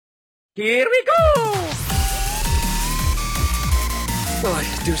Here we go! Well,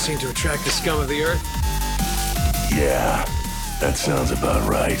 I do seem to attract the scum of the earth. Yeah, that sounds about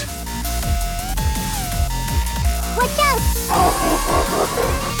right. Watch out!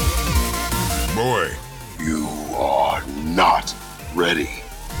 Boy, You are not ready.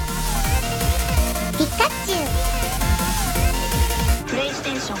 Pikachu!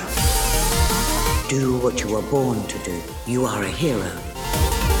 PlayStation. Do what you were born to do. You are a hero.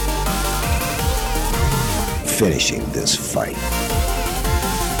 Finishing this fight.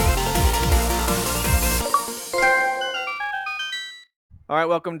 All right,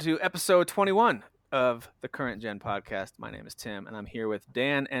 welcome to episode 21 of the Current Gen podcast. My name is Tim, and I'm here with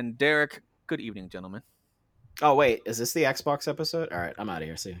Dan and Derek. Good evening, gentlemen. Oh, wait. Is this the Xbox episode? All right. I'm out of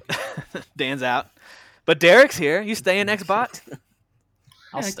here. See you. Dan's out, but Derek's here. You stay in Xbot?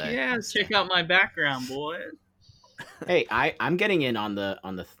 I'll Heck stay. yeah, check out my background, boys. Hey, I'm getting in on the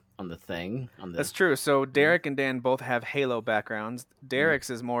thing. That's true. So Derek and Dan both have Halo backgrounds. Derek's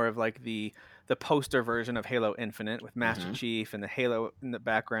is more of like the poster version of Halo Infinite with Master Chief and the Halo in the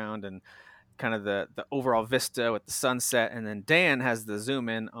background and kind of the overall vista with the sunset. And then Dan has the zoom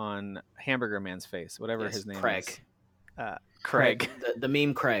in on Hamburger Man's face, whatever his name Craig. is. Craig. The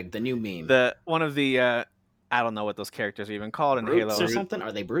meme Craig, the new meme. One of the I don't know what those characters are even called in Brutes Halo. or something?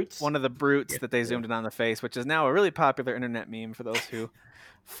 Are they brutes? One of the brutes that they zoomed in on the face, which is now a really popular internet meme for those who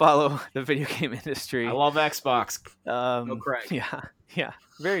follow the video game industry. I love Xbox. No Craig. Yeah,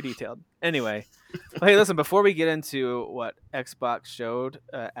 very detailed. Anyway, hey, listen, before we get into what Xbox showed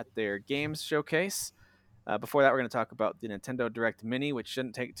at their games showcase, before that, we're going to talk about the Nintendo Direct Mini, which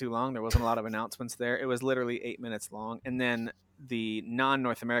shouldn't take too long. There wasn't a lot of announcements there. It was literally 8 minutes long. And then the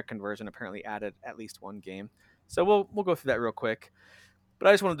non-North American version apparently added at least one game. So we'll go through that real quick. But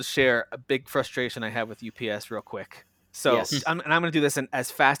I just wanted to share a big frustration I have with UPS real quick. So Yes. I'm going to do this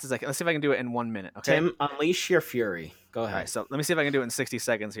as fast as I can. Let's see if I can do it in 1 minute. Okay. Tim, unleash your fury. Go ahead. All right, so let me see if I can do it in 60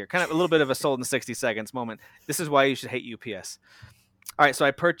 seconds here. Kind of a little bit of a sold in 60 seconds moment. This is why you should hate UPS. All right, so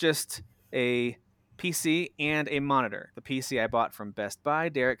I purchased a PC and a monitor. The PC I bought from Best Buy.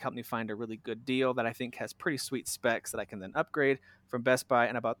 Derek helped me find a really good deal that I think has pretty sweet specs that I can then upgrade from Best Buy.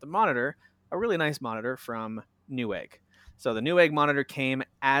 And I bought the monitor, a really nice monitor from Newegg. So the Newegg monitor came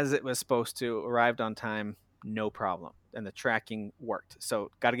as it was supposed to, arrived on time, no problem. And the tracking worked.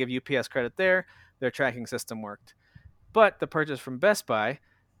 So got to give UPS credit there. Their tracking system worked. But the purchase from Best Buy,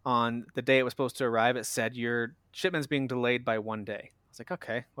 on the day it was supposed to arrive, it said your shipment's being delayed by 1 day. I was like,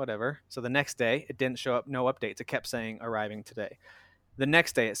 okay, whatever. So the next day, it didn't show up, no updates. It kept saying arriving today. The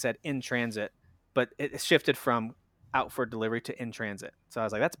next day, it said in transit, but it shifted from out for delivery to in transit. So I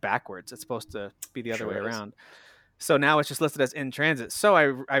was like, that's backwards. It's supposed to be the other way around. So now it's just listed as in transit. So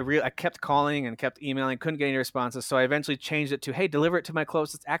I kept calling and kept emailing, couldn't get any responses. So I eventually changed it to, hey, deliver it to my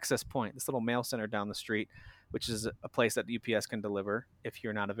closest access point, this little mail center down the street, which is a place that UPS can deliver if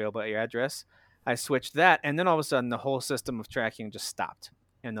you're not available at your address. I switched that, and then all of a sudden the whole system of tracking just stopped.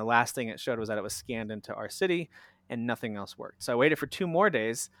 And the last thing it showed was that it was scanned into our city, and nothing else worked. So I waited for 2 more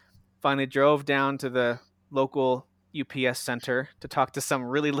days, finally drove down to the local UPS center to talk to some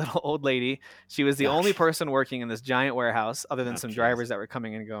really little old lady. She was the only person working in this giant warehouse other than some drivers that were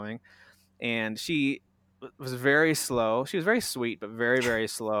coming and going. And she was very slow. She was very sweet, but very, very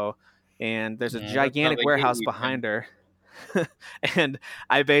slow. And there's a gigantic warehouse behind her. And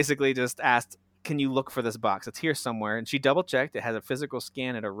I basically just asked, can you look for this box? It's here somewhere. And she double checked. It has a physical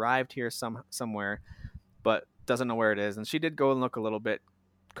scan. It arrived here somewhere, but doesn't know where it is. And she did go and look a little bit,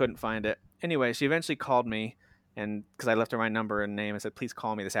 couldn't find it. Anyway, she eventually called me, and because I left her my number and name, and said, please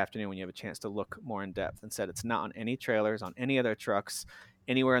call me this afternoon when you have a chance to look more in depth, and said it's not on any trailers, on any other trucks,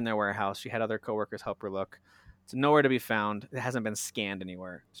 anywhere in their warehouse. She had other coworkers help her look. It's nowhere to be found. It hasn't been scanned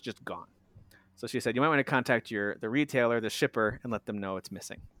anywhere. It's just gone. So she said, you might want to contact the retailer, the shipper, and let them know it's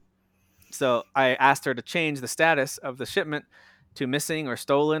missing. So I asked her to change the status of the shipment to missing or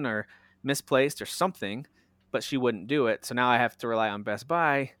stolen or misplaced or something, but she wouldn't do it. So now I have to rely on Best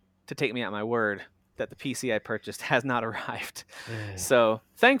Buy to take me at my word that the PC I purchased has not arrived. So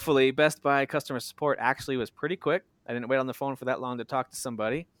thankfully, Best Buy customer support actually was pretty quick. I didn't wait on the phone for that long to talk to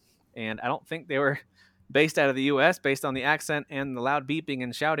somebody. And I don't think they were based out of the U.S. based on the accent and the loud beeping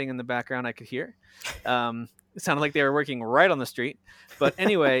and shouting in the background I could hear. It sounded like they were working right on the street. But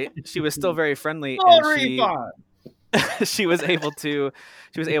anyway, she was still very friendly. And she was able to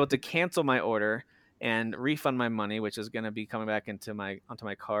cancel my order and refund my money, which is going to be coming back onto my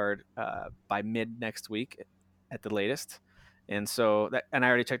card by mid next week at the latest. And so and I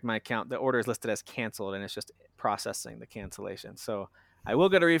already checked my account. The order is listed as canceled, and it's just processing the cancellation. So I will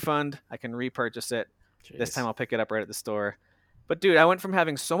get a refund. I can repurchase it. This time I'll pick it up right at the store. But dude, I went from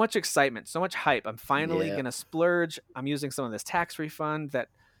having so much excitement, so much hype. I'm finally Yeah. gonna splurge. I'm using some of this tax refund that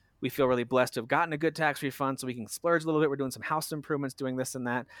we feel really blessed to have gotten a good tax refund, so we can splurge a little bit. We're doing some house improvements, doing this and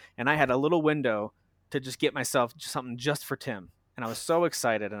that, and I had a little window to just get myself something just for Tim. And I was so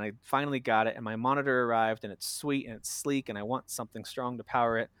excited, and I finally got it, and my monitor arrived, and it's sweet, and it's sleek, and I want something strong to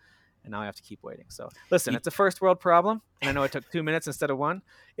power it, and now I have to keep waiting. So listen, it's a first world problem, and I know it took 2 minutes instead of 1.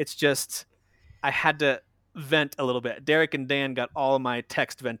 It's just I had to vent a little bit. Derek and Dan got all of my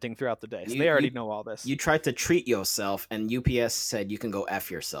text venting throughout the day, so they already know all this. You tried to treat yourself, and UPS said you can go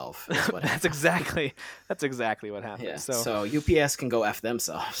F yourself. That's exactly what happened. Yeah. So UPS can go F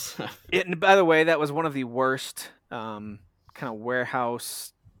themselves. and by the way, that was one of the worst kind of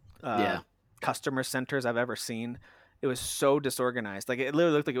warehouse customer centers I've ever seen. It was so disorganized. Like, it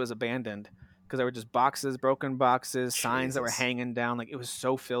literally looked like it was abandoned because there were just boxes, broken boxes, signs that were hanging down. Like, it was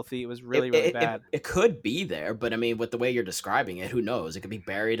so filthy. It was really bad. It could be there, but I mean, with the way you're describing it, who knows? It could be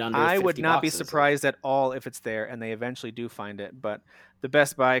buried under. I would not boxes. be surprised at all if it's there, and they eventually do find it. But the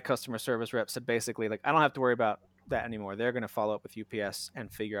Best Buy customer service rep said basically, like, I don't have to worry about that anymore. They're going to follow up with UPS and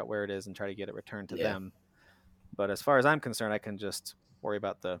figure out where it is and try to get it returned to them. But as far as I'm concerned, I can just worry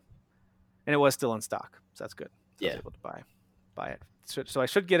about and it was still in stock, so that's good. So I was able to buy it. So I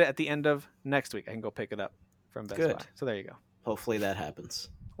should get it at the end of next week. I can go pick it up from Best Buy. So there you go. Hopefully that happens.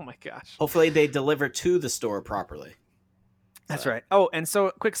 Oh my gosh. Hopefully they deliver to the store properly. That's right. Oh, and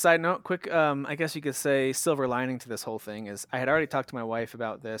so quick side note, I guess you could say silver lining to this whole thing is I had already talked to my wife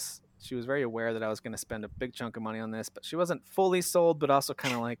about this. She was very aware that I was going to spend a big chunk of money on this, but she wasn't fully sold, but also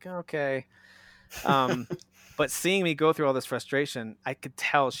kind of like, okay. But seeing me go through all this frustration, I could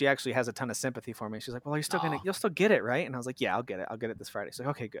tell she actually has a ton of sympathy for me. She's like, well, you'll still get it, right? And I was like, yeah, I'll get it. I'll get it this Friday. She's like,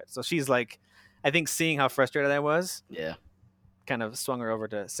 okay, good. So she's like, I think seeing how frustrated I was, kind of swung her over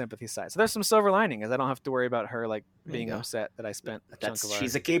to sympathy side. So there's some silver lining, as I don't have to worry about her like being upset that I spent a chunk of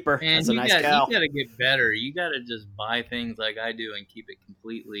She's a keeper. Man, That's a nice gal. You gotta get better. You gotta just buy things like I do and keep it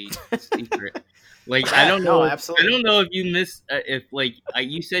completely secret. Like, I don't know. Absolutely. I don't know if you missed if like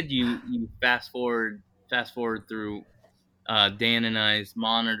you said you fast forward through Dan and I's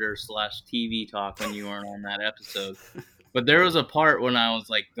monitor / TV talk when you weren't on that episode. But there was a part when I was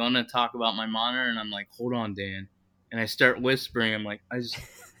like gonna talk about my monitor, and I'm like, hold on, Dan. And I start whispering. I'm like, he's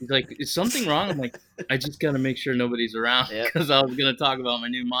like, is something wrong? I'm like, I just got to make sure nobody's around because I was going to talk about my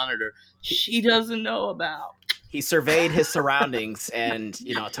new monitor she doesn't know about. He surveyed his surroundings and,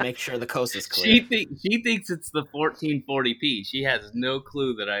 to make sure the coast is clear. She thinks it's the 1440p. She has no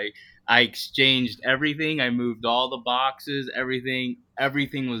clue that I exchanged everything. I moved all the boxes, everything.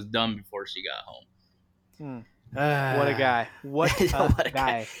 Everything was done before she got home. What a guy. What a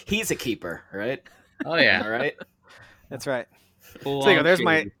guy. He's a keeper, right? Oh, yeah. All right. That's right. So there's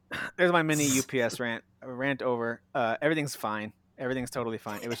my mini UPS rant over. Everything's fine. Everything's totally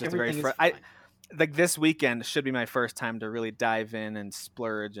fine. It was just like this weekend should be my first time to really dive in and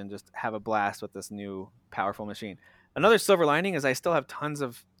splurge and just have a blast with this new powerful machine. Another silver lining is I still have tons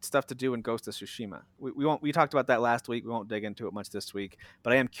of stuff to do in Ghost of Tsushima. We talked about that last week. We won't dig into it much this week,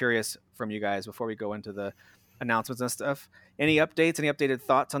 but I am curious from you guys before we go into the announcements and stuff. Any updates, any updated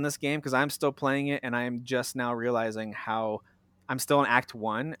thoughts on this game? Because I'm still playing it, and I'm just now realizing how I'm still in Act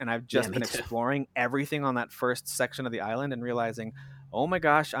 1, and I've just been exploring everything on that first section of the island and realizing, oh my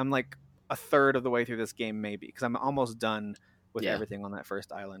gosh, I'm like a third of the way through this game maybe, because I'm almost done with everything on that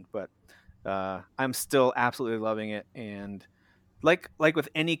first island. But I'm still absolutely loving it, and like with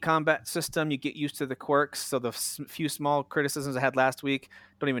any combat system, you get used to the quirks. So the few small criticisms I had last week,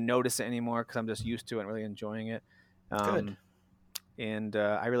 don't even notice it anymore because I'm just used to it and really enjoying it. Good. And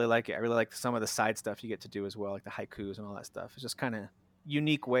I really like it. I really like some of the side stuff you get to do as well, like the haikus and all that stuff. It's just kind of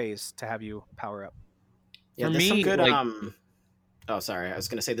unique ways to have you power up. Yeah, For there's me, some good. like- Oh, sorry. I was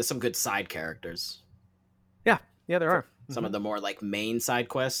gonna say there's some good side characters. Yeah, there are. Some of the more like main side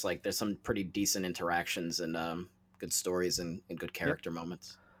quests, like there's some pretty decent interactions and good stories and good character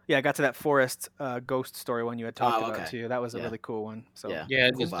moments. Yeah, I got to that forest ghost story one you had talked about okay. too. That was a really cool one. So Yeah. Yeah,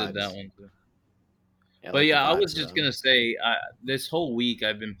 I Cool just did vibes. that one too. Yeah, But like yeah, the I was vibes, just gonna say, this whole week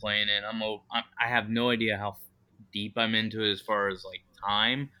I've been playing it. I have no idea how deep I'm into it as far as like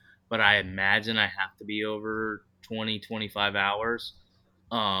time, but I imagine I have to be over 20-25 hours.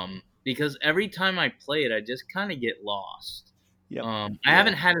 Because every time I play it, I just kind of get lost. Yep. I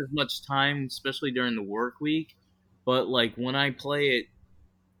haven't had as much time, especially during the work week, but like when I play it,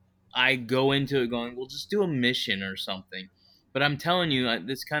 I go into it going, well, just do a mission or something. But I'm telling you,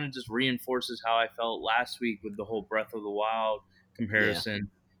 this kind of just reinforces how I felt last week with the whole Breath of the Wild comparison.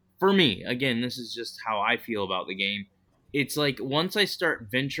 For me, again, this is just how I feel about the game. It's like once I start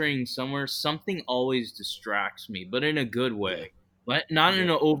venturing somewhere, something always distracts me, but in a good way. but not in an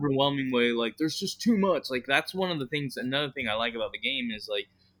overwhelming way. Like there's just too much. Like that's one of the things. Another thing I like about the game is like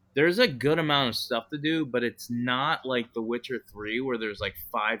there's a good amount of stuff to do, but it's not like The Witcher 3 where there's like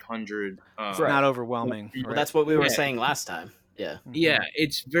 500. It's not overwhelming. Well, that's what we were saying last time. Yeah. Yeah,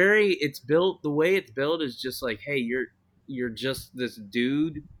 it's built, the way it's built is just like, hey, you're just this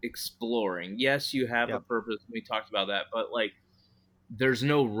dude exploring. Yes, you have a purpose. We talked about that, but like there's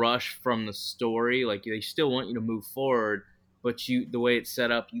no rush from the story. Like they still want you to move forward, but the way it's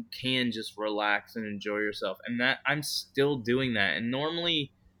set up, you can just relax and enjoy yourself. And that I'm still doing that. And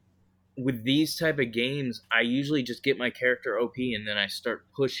normally with these type of games, I usually just get my character OP and then I start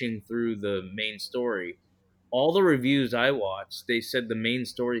pushing through the main story. All the reviews I watched, they said the main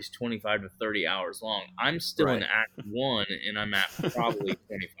story is 25 to 30 hours long. I'm still in Act 1, and I'm at probably 25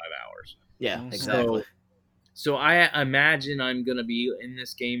 hours. Yeah, exactly. So I imagine I'm going to be in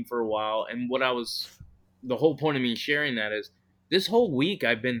this game for a while. And the whole point of me sharing that is this whole week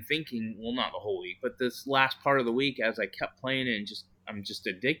I've been thinking, well, not the whole week, but this last part of the week as I kept playing it and I'm just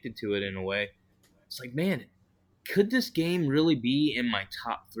addicted to it in a way. It's like, man, could this game really be in my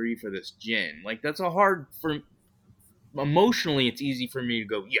top 3 for this gen? Like that's emotionally it's easy for me to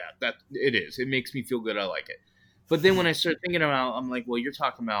go, yeah, that it is. It makes me feel good. I like it. But then when I start thinking about, I'm like, well, you're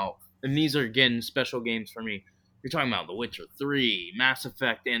talking about, and these are again special games for me. You're talking about The Witcher 3, Mass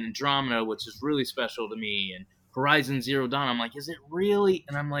Effect, and Andromeda, which is really special to me, and Horizon Zero Dawn. I'm like, is it really?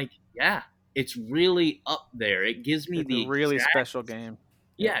 And I'm like, yeah, it's really up there. It gives me the really special game.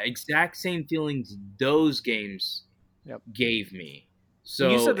 Yeah, exact same feelings those games gave me. So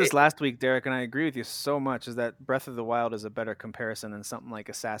you said this last week, Derek, and I agree with you so much, is that Breath of the Wild is a better comparison than something like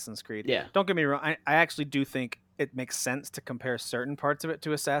Assassin's Creed. Yeah. Don't get me wrong. I actually do think it makes sense to compare certain parts of it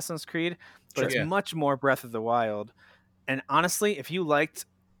to Assassin's Creed, but it's much more Breath of the Wild. And honestly, if you liked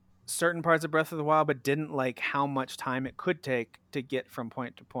certain parts of Breath of the Wild but didn't like how much time it could take to get from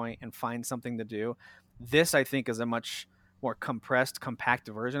point to point and find something to do, this, I think, is a much more compressed, compact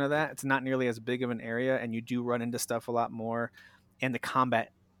version of that. It's not nearly as big of an area, and you do run into stuff a lot more. And the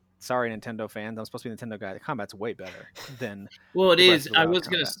combat, sorry, Nintendo fans, I'm supposed to be a Nintendo guy. The combat's way better than. Well, it is. I was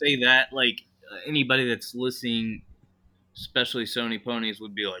going to say that, like, anybody that's listening, especially Sony ponies,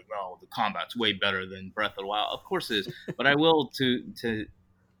 would be like, "Oh, the combat's way better than Breath of the Wild." Of course it is, but I will to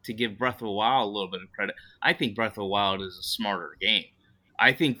give Breath of the Wild a little bit of credit. I think Breath of the Wild is a smarter game.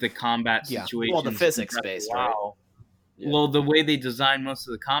 I think the combat situation, well, the physics based, right? Yeah. Well, the way they designed most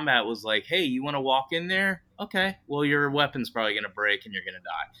of the combat was like, hey, you want to walk in there? Okay. Well, your weapon's probably going to break and you're going to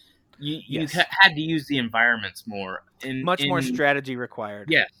die. You had to use the environments more. Much more strategy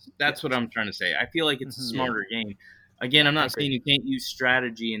required. Yes, that's what I'm trying to say. I feel like it's a smarter game. Again, I'm not saying you can't use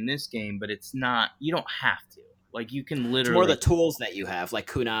strategy in this game, but it's not. You don't have to. Like, you can literally. It's more the tools that you have, like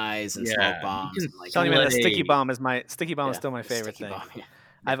kunais and smoke bombs. The sticky bomb is still my favorite thing. Bomb,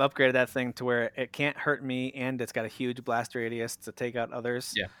 I've upgraded that thing to where it can't hurt me, and it's got a huge blast radius to take out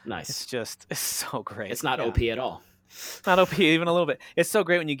others. Yeah, nice. It's so great. It's not OP at all. Not OP even a little bit. It's so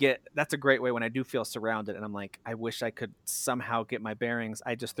great when you get. That's a great way when I do feel surrounded, and I'm like, I wish I could somehow get my bearings.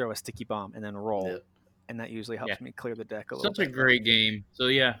 I just throw a sticky bomb and then roll, and that usually helps me clear the deck a little. Such a great game. So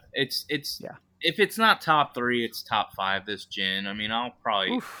yeah, it's if it's not top 3, it's top 5 this gen. I mean, I'll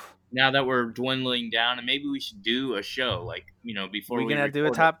probably. Oof. Now that we're dwindling down, and maybe we should do a show, like, before we're gonna do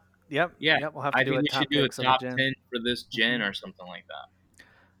a top. Yep. We'll have to do a top 10. I think we should do a top 10 for this gen or something like that.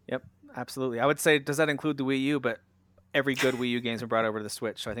 Yep, absolutely. I would say, does that include the Wii U? But every good Wii U game's been brought over to the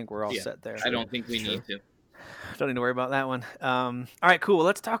Switch, so I think we're all set there. I don't think we need to. Don't need to worry about that one. All right, cool. Well,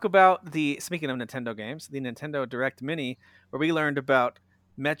 let's talk about speaking of Nintendo games, the Nintendo Direct Mini, where we learned about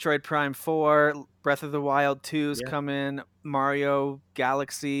Metroid Prime 4, Breath of the Wild 2's coming, Mario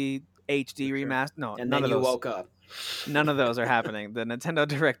Galaxy HD remaster. No, and none then of those. Woke up. None of those are happening. The Nintendo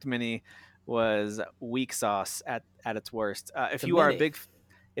Direct Mini was weak sauce at its worst. I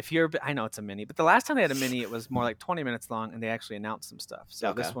know it's a mini, but the last time they had a mini, it was more like 20 minutes long, and they actually announced some stuff.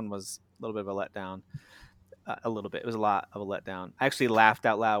 So this one was a little bit of a letdown. A little bit. It was a lot of a letdown. I actually laughed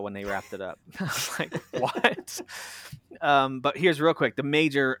out loud when they wrapped it up. I was like, what? But here's real quick. The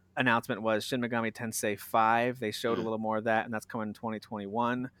major announcement was Shin Megami Tensei 5. They showed a little more of that, and that's coming in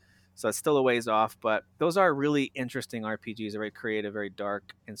 2021. So it's still a ways off, but those are really interesting RPGs. They're very creative, very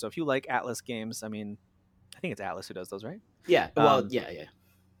dark. And so if you like Atlas games, I mean, I think it's Atlas who does those, right? Yeah. Well, yeah.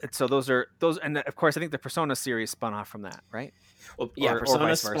 So those, and of course, I think the Persona series spun off from that, right? Well, yeah, or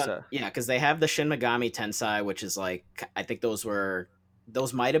vice versa. Yeah, because they have the Shin Megami Tensei, which is like, I think those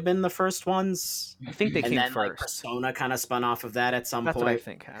might have been the first ones. I think they came then, first. Like, Persona kind of spun off of that at some point. That's what I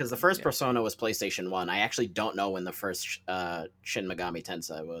think. Because the first Persona was PlayStation 1. I actually don't know when the first Shin Megami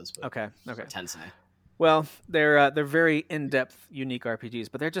Tensei was. Okay. Tensei. Well, they're very in-depth, unique RPGs,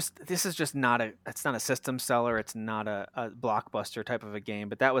 but this is just not it's not a system seller, it's not a blockbuster type of a game.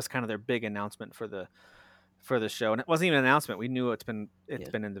 But that was kind of their big announcement for the show, and it wasn't even an announcement. We knew it's been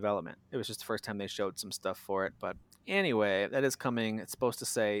in development. It was just the first time they showed some stuff for it. But anyway, that is coming. It's supposed to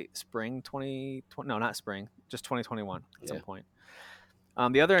say spring 2020. No, not spring, just 2021 at some point.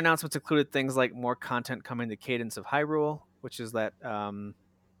 The other announcements included things like more content coming to Cadence of Hyrule, which is that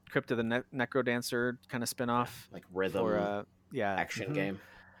Crypt of the Necrodancer kind of spin-off, like rhythm for action game.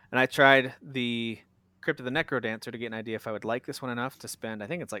 And I tried the Crypt of the Necrodancer to get an idea if I would like this one enough to spend. I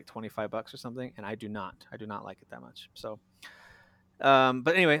think it's like $25 or something, and I do not like it that much. So,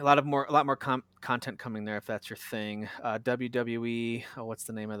 but anyway, a lot more content coming there if that's your thing. WWE, what's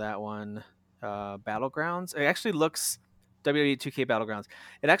the name of that one? Battlegrounds. It actually looks. WWE 2K Battlegrounds.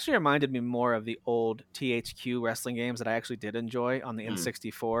 It actually reminded me more of the old THQ wrestling games that I actually did enjoy on the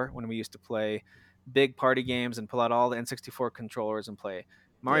N64 when we used to play big party games and pull out all the N64 controllers and play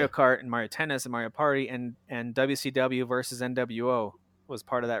Mario Kart and Mario Tennis and Mario Party, and WCW versus NWO was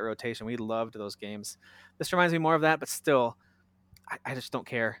part of that rotation. We loved those games. This reminds me more of that, but still, I just don't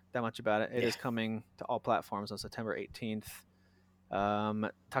care that much about it. It is coming to all platforms on September 18th.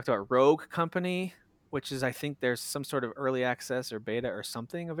 Talked about Rogue Company, which is, I think there's some sort of early access or beta or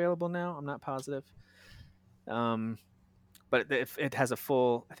something available now. I'm not positive. But if it has I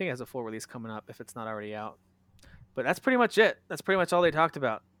think it has a full release coming up if it's not already out. But that's pretty much it. That's pretty much all they talked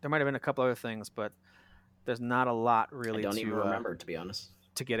about. There might have been a couple other things, but there's not a lot really. I don't even remember, to be honest,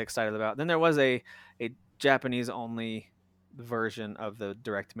 to get excited about. Then there was a Japanese only version of the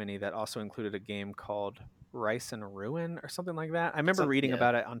Direct Mini that also included a game called Rice and Ruin or something like that. I remember reading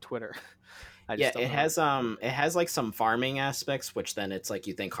about it on Twitter. It has like some farming aspects, which then it's like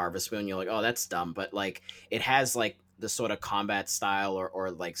you think Harvest Moon, you're like, oh, that's dumb, but like it has like the sort of combat style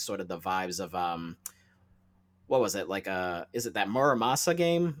or like sort of the vibes of what was it, like is it that Muramasa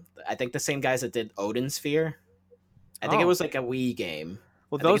game? I think the same guys that did Odin Sphere. I think it was like a Wii game.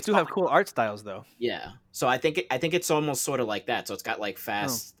 Well, those do have cool art styles, though. Yeah, so I think it's almost sort of like that. So it's got like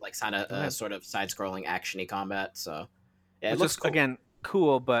fast, like kind of sort of side-scrolling actiony combat. So yeah, it looks cool. Again,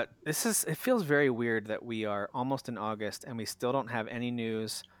 cool, but it feels very weird that we are almost in August and we still don't have any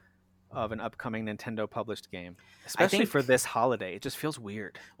news of an upcoming Nintendo published game, especially for this holiday. It just feels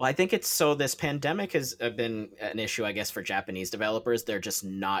weird. Well, I think this pandemic has been an issue, I guess, for Japanese developers. They're just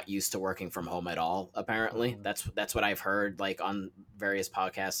not used to working from home at all, apparently. That's what I've heard, like on various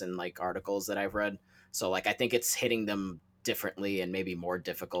podcasts and like articles that I've read. So like I think it's hitting them differently and maybe more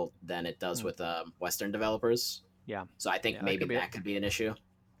difficult than it does with Western developers. Yeah. So I think maybe that could be an issue.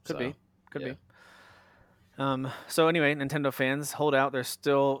 Could be. So anyway, Nintendo fans, hold out. There's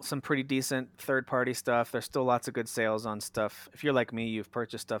still some pretty decent third-party stuff. There's still lots of good sales on stuff. If you're like me, you've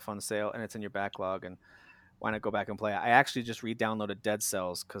purchased stuff on sale and it's in your backlog, and why not go back and play it? I actually just re-downloaded Dead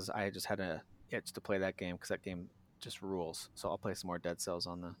Cells because I just had an itch to play that game because that game just rules. So I'll play some more Dead Cells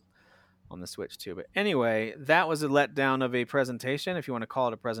on the Switch too. But anyway, that was a letdown of a presentation, if you want to call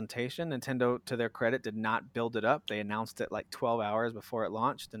it a presentation. Nintendo, to their credit, did not build it up. They announced it like 12 hours before it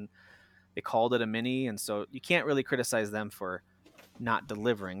launched, and they called it a mini, and so you can't really criticize them for not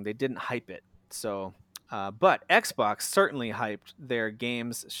delivering. They didn't hype it. So, but Xbox certainly hyped their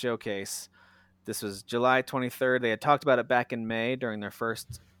games showcase. This was July 23rd. They had talked about it back in May during their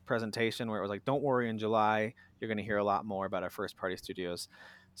first presentation, where it was like, don't worry, in July, you're going to hear a lot more about our first-party studios.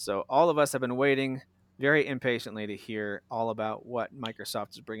 So all of us have been waiting very impatiently to hear all about what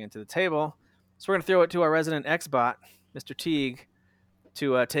Microsoft is bringing to the table. So we're going to throw it to our resident Xbot, Mr. Teague,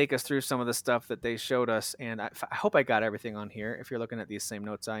 to take us through some of the stuff that they showed us. And I hope I got everything on here, if you're looking at these same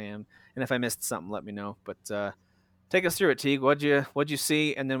notes I am. And if I missed something, let me know. But take us through it, Teague. What'd you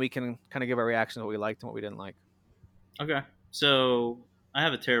see? And then we can kind of give our reaction to what we liked and what we didn't like. Okay. So I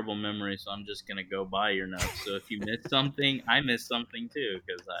have a terrible memory, so I'm just going to go by your notes. So if you missed something, I missed something too,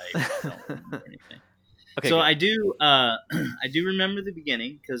 because I don't remember anything. Okay, so good. I do remember the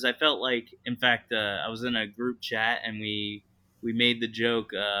beginning, because I felt like, in fact, I was in a group chat and we made the joke,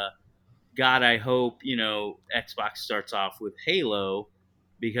 God, I hope, Xbox starts off with Halo,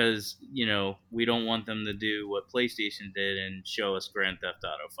 because, we don't want them to do what PlayStation did and show us Grand Theft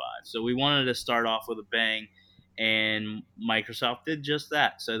Auto 5. So we wanted to start off with a bang, and Microsoft did just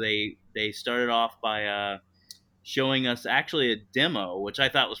that. So they started off by showing us actually a demo, which I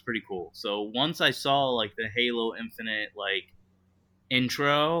thought was pretty cool. So once I saw like the Halo Infinite like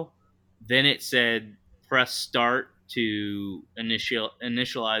intro, then it said press start to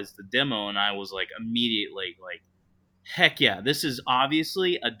initialize the demo, and I was like immediately like, heck yeah, this is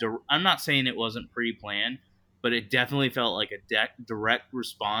obviously I'm not saying it wasn't pre-planned, but it definitely felt like a direct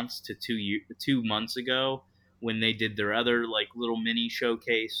response to 2 months ago when they did their other like little mini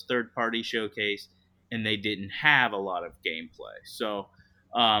showcase, third-party showcase, and they didn't have a lot of gameplay. So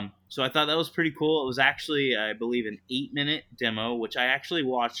I thought that was pretty cool. It was actually, I believe, an 8-minute demo, which I actually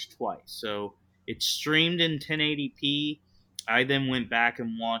watched twice. So it's streamed in 1080p. I then went back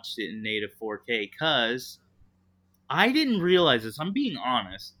and watched it in native 4K because I didn't realize this. I'm being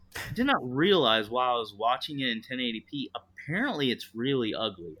honest. I did not realize while I was watching it in 1080p, apparently it's really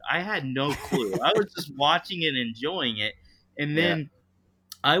ugly. I had no clue. I was just watching it, enjoying it. And then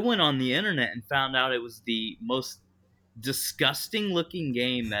I went on the internet and found out it was the most disgusting looking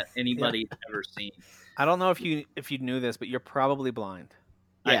game that anybody's ever seen. I don't know if you knew this, but you're probably blind.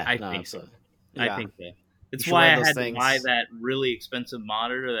 I think so. Yeah. I think so. It's why I had to buy that really expensive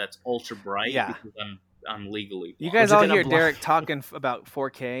monitor that's ultra bright because I'm legally blind. You guys all hear Derek talking about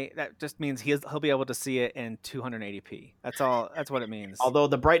 4K. That just means he'll be able to see it in 280p. That's all. That's what it means. Although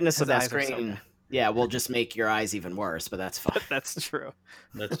the brightness of that eyes are so screen, bad. will just make your eyes even worse. But that's fine. That's true.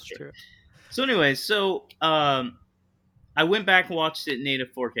 That's true. So anyway, I went back and watched it in native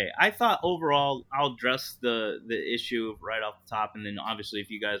 4K. I thought overall, I'll address the issue right off the top, and then obviously if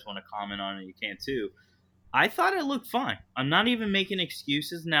you guys want to comment on it, you can too. I thought it looked fine. I'm not even making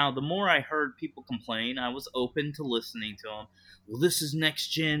excuses. Now, the more I heard people complain, I was open to listening to them. Well, this is next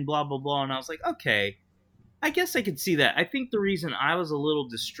gen, blah, blah, blah. And I was like, okay, I guess I could see that. I think the reason I was a little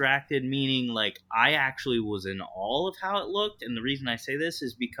distracted, meaning like I actually was in awe of how it looked. And the reason I say this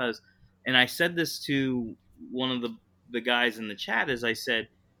is because, and I said this to one of the guys in the chat, is I said,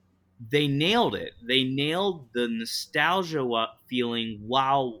 they nailed it. They nailed the nostalgia feeling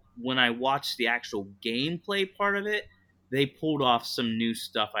while when I watched the actual gameplay part of it, they pulled off some new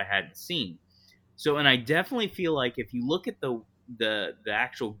stuff I hadn't seen. So, and I definitely feel like if you look at the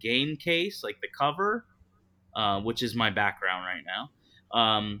actual game case, like the cover, which is my background right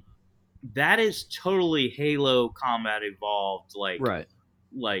now, that is totally Halo Combat Evolved,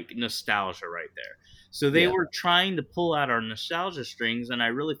 like nostalgia right there. So they were trying to pull out our nostalgia strings, and I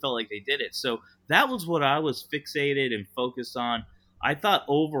really felt like they did it. So that was what I was fixated and focused on. I thought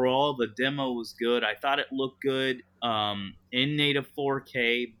overall the demo was good. I thought it looked good in native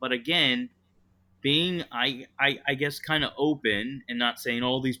 4K. But again, being, I guess, kind of open and not saying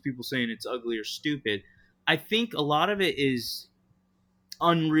all these people saying it's ugly or stupid, I think a lot of it is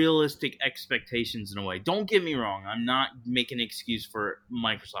unrealistic expectations in a way. Don't get me wrong. I'm not making an excuse for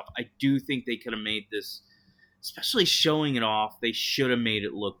Microsoft. I do think they could have made this, especially showing it off, they should have made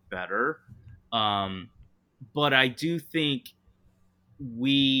it look better. But I do think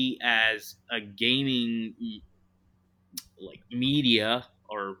we as a gaming like media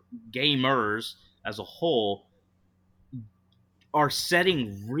or gamers as a whole are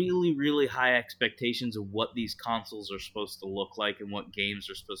setting really, really high expectations of what these consoles are supposed to look like and what games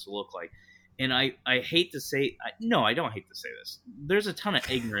are supposed to look like. And I hate to say, no, I don't hate to say this. There's a ton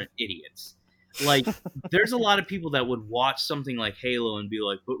of ignorant idiots. Like, there's a lot of people that would watch something like Halo and be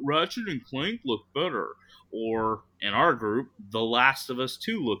like, but Ratchet and Clank look better. Or, in our group, The Last of Us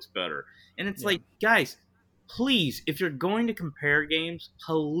 2 looks better. And it's like, guys, please, if you're going to compare games,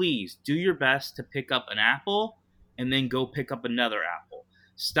 please do your best to pick up an apple and then go pick up another apple.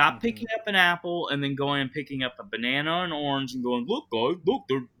 Stop picking up an apple and then going and picking up a banana and orange and going, look, guys, look,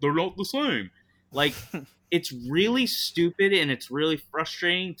 they're not the same. Like, it's really stupid and it's really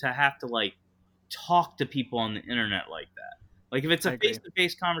frustrating to have to, like, talk to people on the internet like that. Like, if it's a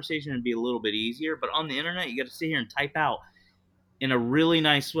face-to-face conversation, it'd be a little bit easier. But on the internet, you got to sit here and type out in a really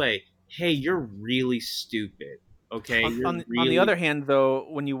nice way, hey, you're really stupid. Okay. On the other hand, though,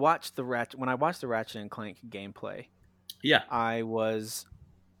 when I watched the Ratchet and Clank gameplay, I was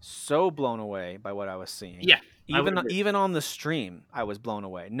so blown away by what I was seeing. Yeah, even on the stream, I was blown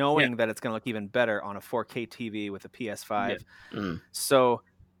away, knowing that it's going to look even better on a 4K TV with a PS5. Yeah. So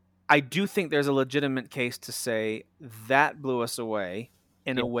I do think there's a legitimate case to say that blew us away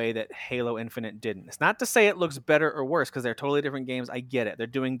in a way that Halo Infinite didn't. It's not to say it looks better or worse, because they're totally different games. I get it. They're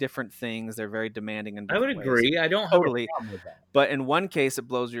doing different things. They're very demanding in different ways. I would agree. I don't totally have a problem with that. But in one case, it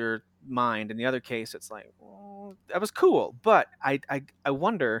blows your mind. In the other case, it's like, well, that was cool. But I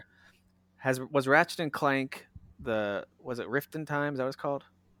wonder, was Ratchet and Clank was it Rift in Time? Is that what it's called?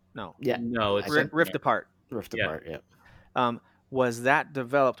 No. Yeah. No, it's Rift Apart. Rift Apart, yeah. Was that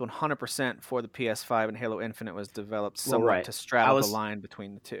developed 100% for the PS5, and Halo Infinite was developed somewhat to straddle the line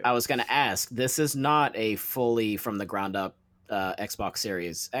between the two? I was going to ask, this is not a fully from the ground up Xbox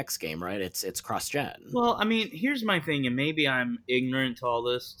Series X game, right? It's cross-gen. Well, I mean, here's my thing, and maybe I'm ignorant to all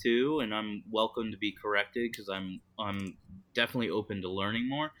this too, and I'm welcome to be corrected because I'm definitely open to learning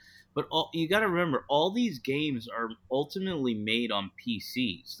more. But you got to remember, all these games are ultimately made on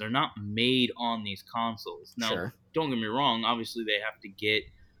PCs. They're not made on these consoles. Now, Sure. don't get me wrong. Obviously, they have to get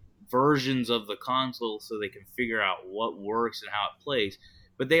versions of the console so they can figure out what works and how it plays.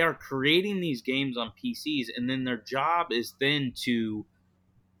 But they are creating these games on PCs, and then their job is then to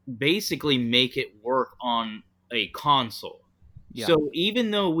basically make it work on a console. Yeah. So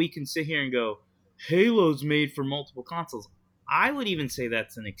even though we can sit here and go, Halo's made for multiple consoles, I would even say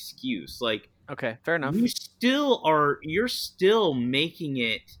that's an excuse. Like, Okay, fair enough. you're still making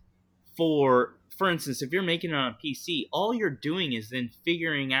it for instance, if you're making it on a PC, all you're doing is then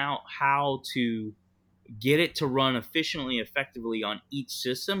figuring out how to get it to run efficiently, effectively on each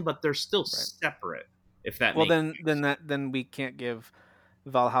system, but they're still separate. If that Well, makes sense. then we can't give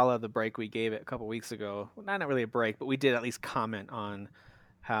Valhalla the break we gave it a couple weeks ago. Well, not really a break, but we did at least comment on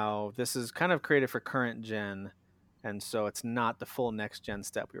how this is kind of created for current gen, and so it's not the full next gen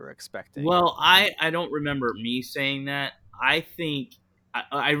step we were expecting. Well, I don't remember me saying that. I think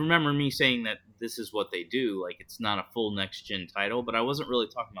I remember me saying that this is what they do. Like, it's not a full next gen title, but I wasn't really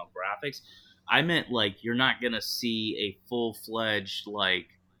talking about graphics. I meant, like, you're not gonna see a full fledged like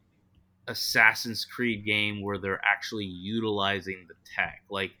Assassin's Creed game where they're actually utilizing the tech.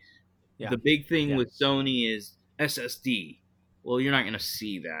 Like, the big thing with Sony is SSD. Well, you're not gonna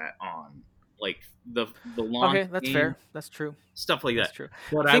see that on like the launch. Okay, that's game, fair. That's true. stuff like That's that. true.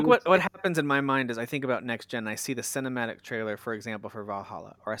 But I think would what happens in my mind is I think about next gen. I see the cinematic trailer, for example, for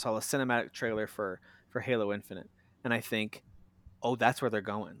Valhalla, or I saw the cinematic trailer for Halo Infinite, and I think, oh, that's where they're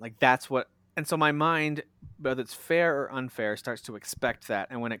going. Like, that's what. And so my mind, whether it's fair or unfair, starts to expect that.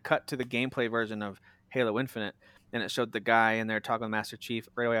 And when it cut to the gameplay version of Halo Infinite, and it showed the guy in there talking with Master Chief,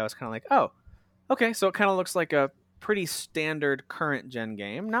 right away I was kind of like, oh, okay, so it kind of looks like a pretty standard current gen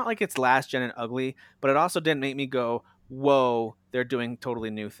game. Not like it's last gen and ugly, but it also didn't make me go, whoa, they're doing totally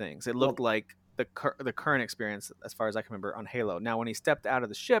new things. It looked like the current experience, as far as I can remember, on Halo. Now, when he stepped out of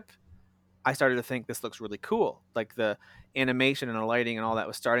the ship, I started to think this looks really cool. Like, the animation and the lighting and all that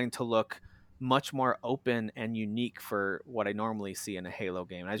was starting to look much more open and unique for what I normally see in a Halo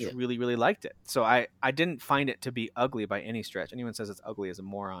game. And I just really, really liked it. So I didn't find it to be ugly by any stretch. Anyone says it's ugly is a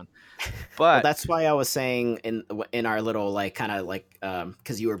moron. But Well, that's why I was saying in our little, like, kind of like,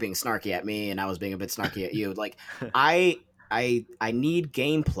 because you were being snarky at me and I was being a bit snarky at you. Like, I need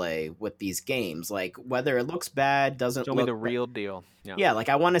gameplay with these games. Like, whether it looks bad, doesn't show look me the real deal. Yeah, like,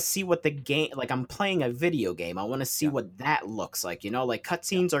 I want to see what the game, like, I'm playing a video game. I want to see what that looks like, like,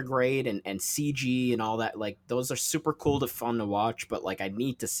 cutscenes are great and CG and all that. Like, those are super cool to fun to watch, but, like, I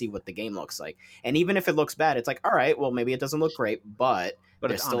need to see what the game looks like. And even if it looks bad, it's like, all right, well, maybe it doesn't look great, but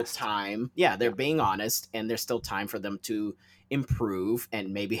there's still honest. time. Yeah, they're being honest, and there's still time for them to improve.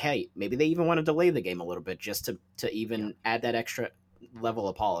 And maybe they even want to delay the game a little bit just to even add that extra level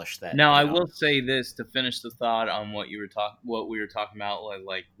of polish. That now I will say this to finish the thought on what we were talking about,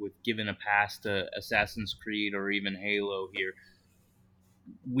 like with giving a pass to Assassin's Creed or even Halo here.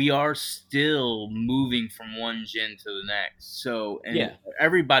 We are still moving from one gen to the next. So, and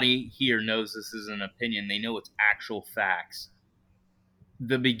everybody here knows this is an opinion. They know it's actual facts.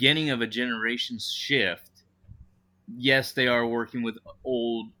 The beginning of a generation's shift, yes, they are working with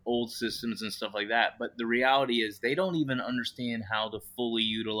old systems and stuff like that, but the reality is they don't even understand how to fully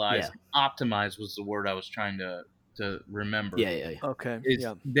utilize, optimize was the word I was trying to remember. Yeah. Okay.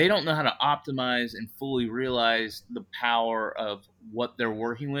 They don't know how to optimize and fully realize the power of what they're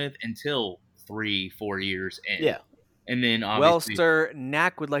working with until 3-4 years in. Yeah. And then Well, obviously, sir,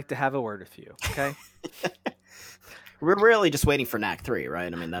 Knack would like to have a word with you. Okay. We're really just waiting for NAC 3,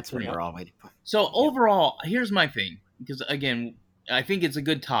 right? I mean, that's what we're all waiting for. So overall, here's my thing, because again, I think it's a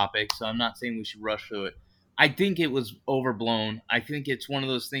good topic, so I'm not saying we should rush through it. I think it was overblown. I think it's one of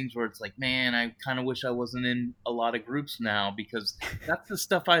those things where it's like, man, I kind of wish I wasn't in a lot of groups now, because that's the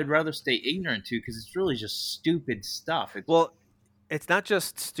stuff I'd rather stay ignorant to, because it's really just stupid stuff. It's not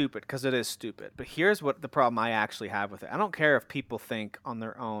just stupid, because it is stupid. But here's what the problem I actually have with it. I don't care if people think on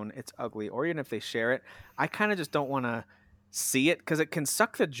their own it's ugly, or even if they share it. I kind of just don't want to see it, because it can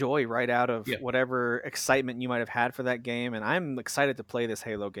suck the joy right out of whatever excitement you might have had for that game. And I'm excited to play this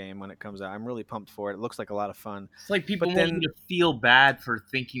Halo game when it comes out. I'm really pumped for it. It looks like a lot of fun. It's like people want you to feel bad for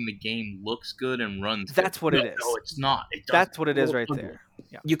thinking the game looks good and runs That's good. what it is. No, it's not. That's what it is right there.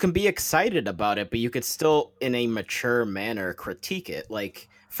 Yeah. You can be excited about it, but you could still, in a mature manner, critique it. Like,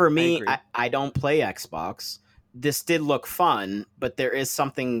 for me, I don't play Xbox. This did look fun, but there is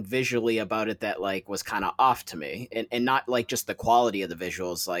something visually about it that, like, was kind of off to me, and not like just the quality of the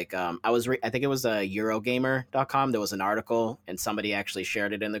visuals. Like, I think it was Eurogamer.com. There was an article, and somebody actually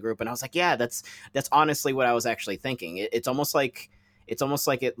shared it in the group, and I was like, yeah, that's honestly what I was actually thinking. It's almost like it's almost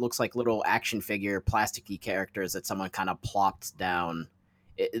like it looks like little action figure plasticky characters that someone kind of plopped down.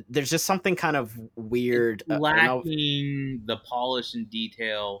 There's just something kind of weird, lacking the polish and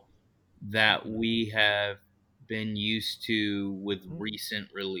detail that we have been used to with recent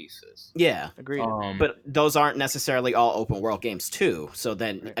releases. Yeah, agreed. But those aren't necessarily all open world games too. So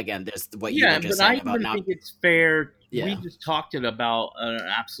then again, there's what you were just saying about now. I think it's fair. Yeah. We just talked about an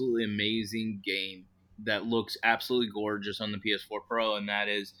absolutely amazing game that looks absolutely gorgeous on the PS4 Pro, and that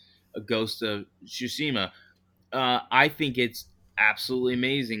is a Ghost of Tsushima. I think it's absolutely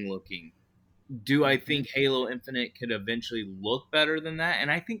amazing looking. Do I think Halo Infinite could eventually look better than that?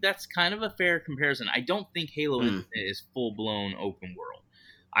 And I think that's kind of a fair comparison. I don't think Halo Infinite is full-blown open world.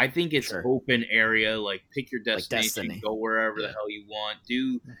 I think it's open area, like pick your destination, go wherever the hell you want,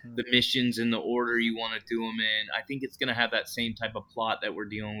 do the missions in the order you want to do them in. I think it's going to have that same type of plot that we're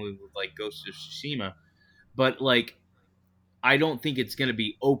dealing with like Ghost of Tsushima. But like, I don't think it's going to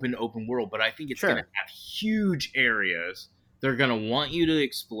be open world, but I think it's going to have huge areas. They're going to want you to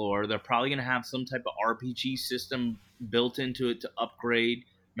explore. They're probably going to have some type of RPG system built into it to upgrade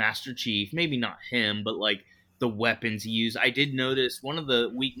Master Chief. Maybe not him, but like the weapons he used. I did notice one of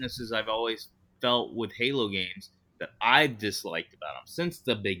the weaknesses I've always felt with Halo games that I've disliked about them since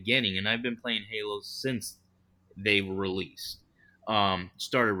the beginning, and I've been playing Halo since they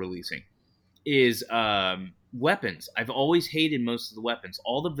started releasing, is weapons. I've always hated most of the weapons.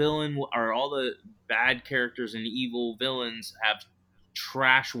 All the bad characters and evil villains have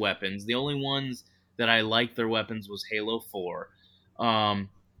trash weapons. The only ones that I liked their weapons was Halo 4. And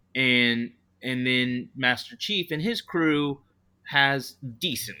then Master Chief and his crew has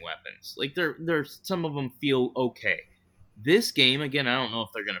decent weapons. Like they're some of them feel okay. This game, again, I don't know if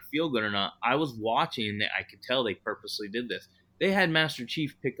they're going to feel good or not. I was watching and I could tell they purposely did this. They had Master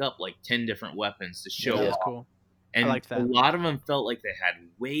Chief pick up like 10 different weapons to show off. Cool. And I liked that. A lot of them felt like they had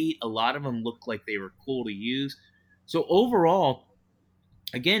weight. A lot of them looked like they were cool to use. So overall,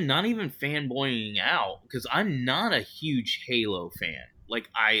 again, not even fanboying out, because I'm not a huge Halo fan. Like,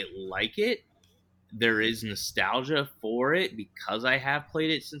 I like it. There is nostalgia for it because I have played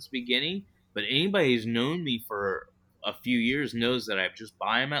it since the beginning. But anybody who's known me for a few years knows that I just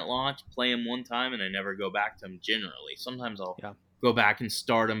buy them at launch, play them one time, and I never go back to them generally. Sometimes I'll go back and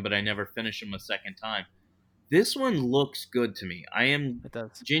start them, but I never finish them a second time. This one looks good to me. I am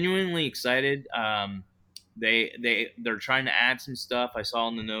genuinely excited. They're trying to add some stuff. I saw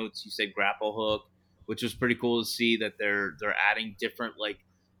in the notes you said grapple hook, which was pretty cool to see that they're adding different like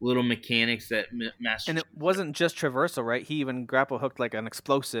little mechanics that Master. And it wasn't just traversal, right? He even grapple hooked like an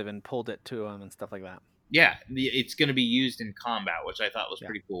explosive and pulled it to him and stuff like that. Yeah, it's going to be used in combat, which I thought was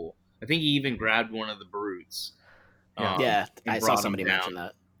pretty cool. I think he even grabbed one of the brutes. I saw somebody mention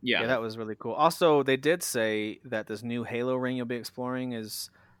that. Yeah, that was really cool. Also, they did say that this new Halo ring you'll be exploring is,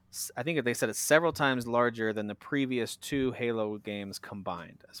 I think they said it's several times larger than the previous 2 Halo games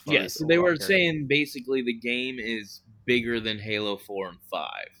combined. As far as so they were saying basically the game is bigger than Halo 4 and 5.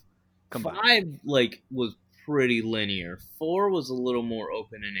 Combined. 5 was pretty linear. 4 was a little more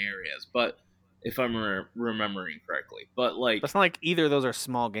open in areas, but if I'm remembering correctly. But it's not like either of those are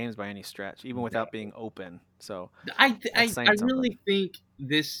small games by any stretch, even without being open. So I really think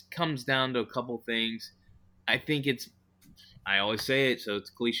this comes down to a couple things. I think I always say it, so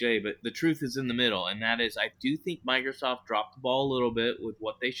it's cliche, but the truth is in the middle, and that is I do think Microsoft dropped the ball a little bit with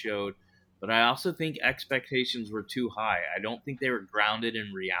what they showed, but I also think expectations were too high. I don't think they were grounded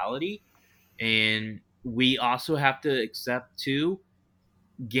in reality, and we also have to accept, too,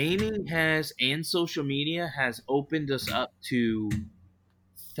 gaming and social media has opened us up to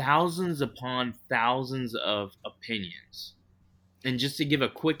thousands upon thousands of opinions. And just to give a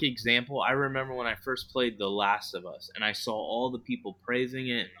quick example, I remember when I first played The Last of Us, and I saw all the people praising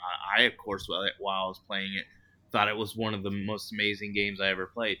it, and I of course, while I was playing it, thought it was one of the most amazing games I ever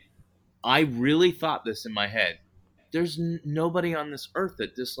played. I really thought this in my head. There's nobody on this earth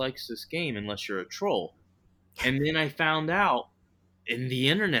that dislikes this game unless you're a troll. And then I found out in the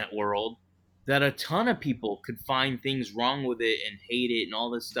internet world that a ton of people could find things wrong with it and hate it and all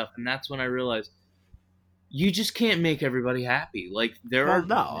this stuff. And that's when I realized you just can't make everybody happy. Like there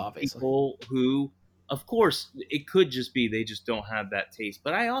are people who, of course, it could just be they just don't have that taste.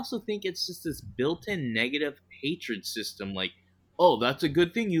 But I also think it's just this built-in negative hatred system. Like, oh, that's a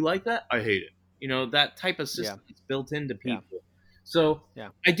good thing. You like that? I hate it. You know, that type of system is built into people. Yeah. So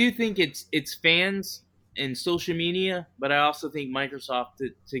I do think it's fans and social media, but I also think Microsoft,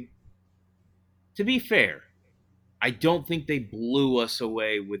 to be fair, I don't think they blew us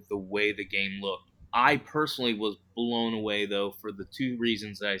away with the way the game looked. I personally was blown away, though, for the 2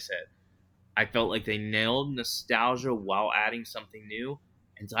 reasons that I said. I felt like they nailed nostalgia while adding something new.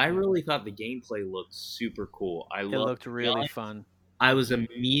 And so I really thought the gameplay looked super cool. It looked really fun. I was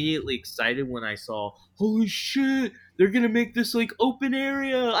immediately excited when I saw, holy shit, they're going to make this like open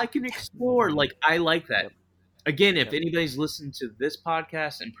area I can explore. Like, I like that. Yep. Again, if anybody's listened to this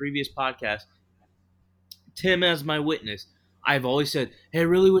podcast and previous podcasts, Tim as my witness, I've always said, hey, I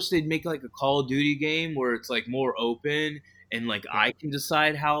really wish they'd make like a Call of Duty game where it's like more open and like I can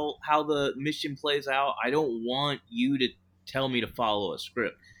decide how the mission plays out. I don't want you to tell me to follow a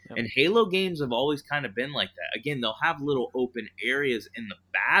script. Yep. And Halo games have always kind of been like that. Again, they'll have little open areas in the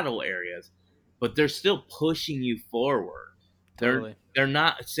battle areas, but they're still pushing you forward. They're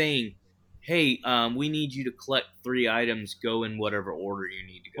not saying, hey, we need you to collect 3 items, go in whatever order you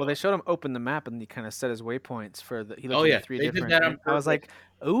need to go. Well, they showed him open the map and he kind of set his waypoints for the. He looked oh yeah, at 3 they different. did that on I was like,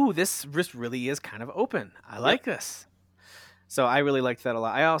 "Ooh, this really is kind of open. I like this." So I really liked that a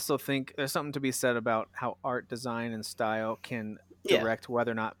lot. I also think there's something to be said about how art design and style can direct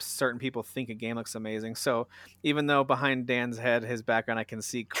whether or not certain people think a game looks amazing. So even though behind Dan's head, his background, I can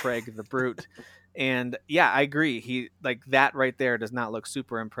see Craig the Brute. And yeah, I agree. He like that right there does not look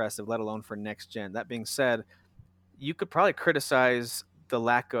super impressive, let alone for next gen. That being said, you could probably criticize the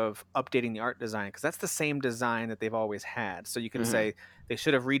lack of updating the art design because that's the same design that they've always had. So you can say they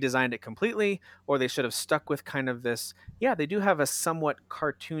should have redesigned it completely, or they should have stuck with kind of this. Yeah, they do have a somewhat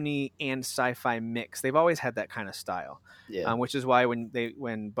cartoony and sci-fi mix. They've always had that kind of style, which is why when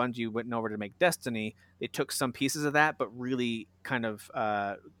Bungie went over to make Destiny, they took some pieces of that, but really kind of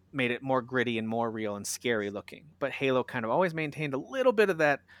made it more gritty and more real and scary looking. But Halo kind of always maintained a little bit of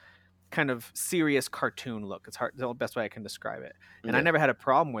that kind of serious cartoon look. It's hard, the best way I can describe it. And I never had a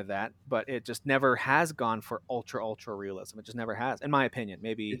problem with that, but it just never has gone for ultra realism. It just never has, in my opinion.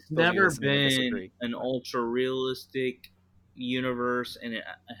 Maybe it's never been an ultra realistic universe, and it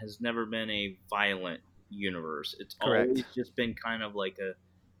has never been a violent universe. It's always just been kind of like a.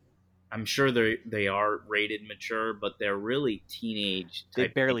 I'm sure they are rated mature, but they're really teenage. They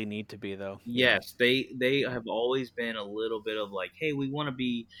barely need to be, though. Yes, they have always been a little bit of like, hey, we want to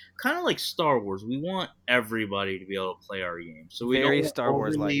be kind of like Star Wars. We want everybody to be able to play our game. So we don't want Star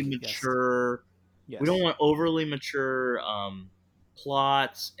Wars overly mature. Yes. We don't want overly mature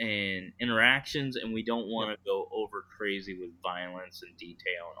plots and interactions, and we don't want to go over crazy with violence and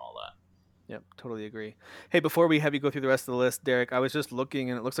detail and all that. Yep, totally agree. Hey, before we have you go through the rest of the list, Derek, I was just looking,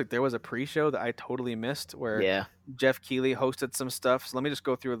 and it looks like there was a pre-show that I totally missed where Jeff Keighley hosted some stuff. So let me just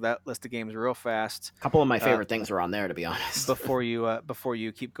go through that list of games real fast. A couple of my favorite things were on there, to be honest. before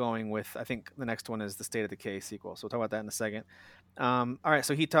you keep going with, I think the next one is the State of Decay sequel. So we'll talk about that in a second. All right,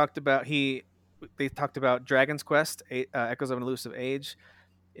 so they talked about Dragon's Quest, Echoes of an Elusive Age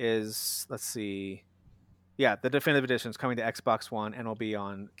is, let's see. Yeah, the definitive edition is coming to Xbox One and will be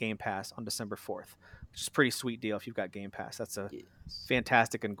on Game Pass on December 4th, which is a pretty sweet deal if you've got Game Pass. That's a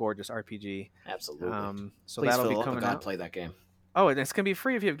fantastic and gorgeous RPG. Absolutely. So please that'll be coming out. Play that game. Oh, and it's going to be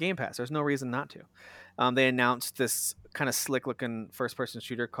free if you have Game Pass. There's no reason not to. They announced this kind of slick-looking first-person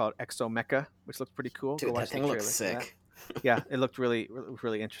shooter called Exomecha, which looks pretty cool. Dude, that thing looks sick. Yeah, it looked really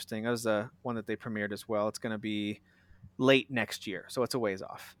interesting. That was one that they premiered as well. It's going to be late next year, so it's a ways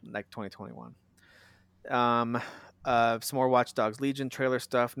off, like 2021. Some more Watch Dogs Legion trailer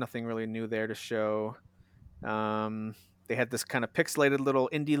stuff. Nothing really new there to show. They had this kind of pixelated little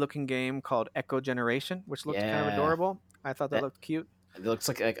indie looking game called Echo Generation, which looked kind of adorable. I thought that looked cute. It looks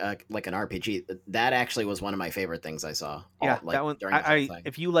like an RPG. That actually was one of my favorite things I saw. That one.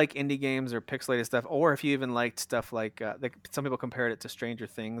 If you like indie games or pixelated stuff, or if you even liked stuff like some people compared it to Stranger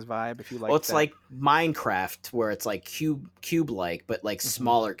Things vibe. If you like, it's like Minecraft, where it's like cube like, but like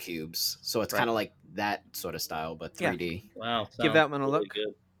smaller cubes. So it's kind of like that sort of style, but 3D. Wow, give that one a look.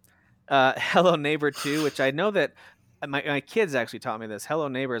 Hello Neighbor 2, which I know that my kids actually taught me this. Hello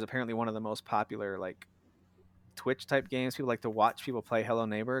Neighbor is apparently one of the most popular like Twitch type games. People like to watch people play Hello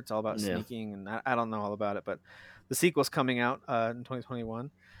Neighbor. It's all about sneaking, and I don't know all about it, but the sequel's coming out in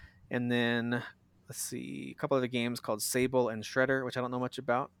 2021. And then let's see, a couple other games called Sable and Shredder, which I don't know much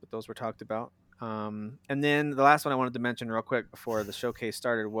about, but those were talked about. And then the last one I wanted to mention real quick before the showcase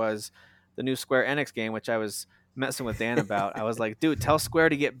started was the new Square Enix game, which I was messing with Dan about. I was like, dude, tell Square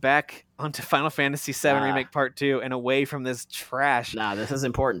to get back onto Final Fantasy VII Remake Part 2 and away from this trash. Nah, this is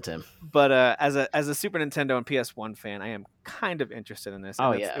important, Tim. But as a Super Nintendo and PS1 fan, I am kind of interested in this.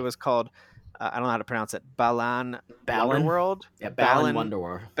 It was called, I don't know how to pronounce it, Balan Wonderworld? Yeah, Balan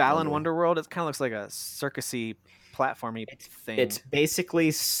Wonderworld. Balan Wonderworld. It kind of looks like a circusy platformy thing. It's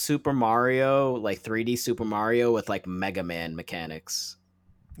basically Super Mario, like 3D Super Mario with like Mega Man mechanics.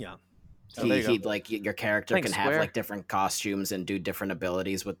 Yeah. So there you go. He like your character Thanks, can have Square. like different costumes and do different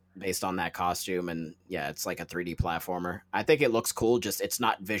abilities based on that costume, and yeah, it's like a 3D platformer. I think it looks cool. Just it's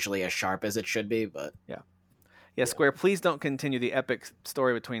not visually as sharp as it should be, but Yeah, Square, please don't continue the epic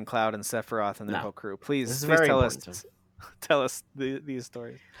story between Cloud and Sephiroth and their No. whole crew. Please, This is please very tell important us, tell us these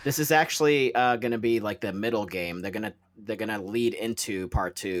stories. this is actually gonna be like the middle game. They're gonna lead into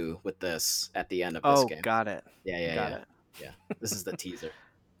part 2 with this at the end of this Oh, game. got it. Yeah. Got it. Yeah. This is the teaser.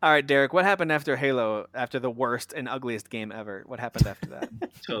 All right, Derek, what happened after Halo, after the worst and ugliest game ever? What happened after that?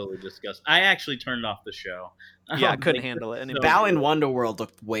 Totally disgusting. I actually turned off the show. Yeah, I couldn't handle it anymore. Bao in Wonderworld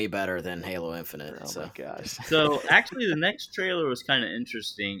looked way better than Halo Infinite. Oh so my gosh. So actually, the next trailer was kind of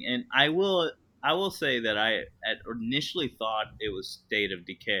interesting, and I will say that I had initially thought it was State of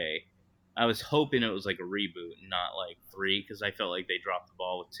Decay. I was hoping it was like a reboot, not like 3, because I felt like they dropped the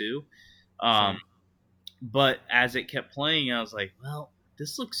ball with 2. But as it kept playing, I was like, well,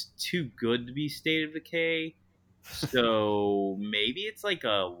 this looks too good to be State of Decay. So maybe it's like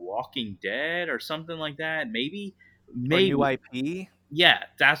a Walking Dead or something like that. Maybe Or new IP? yeah,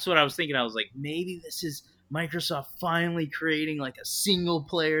 that's what I was thinking. I was like, maybe this is Microsoft finally creating like a single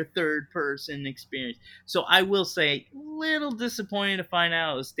player third person experience. So I will say, little disappointed to find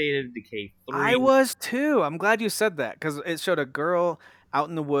out it was State of Decay 3. I was too. I'm glad you said that because it showed a girl out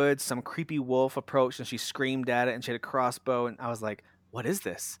in the woods, some creepy wolf approached and she screamed at it and she had a crossbow and I was like, what is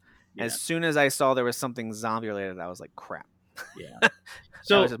this? Yeah. As soon as I saw there was something zombie related, I was like, crap. Yeah.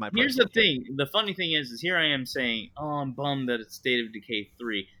 So was just my here's the personal thing. The funny thing is here I am saying, oh, I'm bummed that it's State of Decay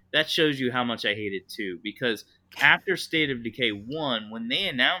 3. That shows you how much I hated 2. Because after State of Decay 1, when they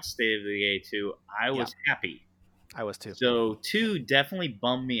announced State of Decay 2, I was happy. I was too. So 2 definitely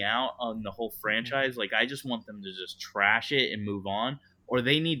bummed me out on the whole franchise. Like, I just want them to just trash it and move on. Or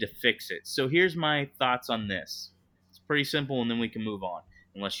they need to fix it. So here's my thoughts on this. It's pretty simple, and then we can move on.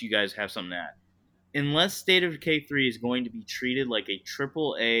 Unless you guys have something to add. Unless State of Decay 3 is going to be treated like a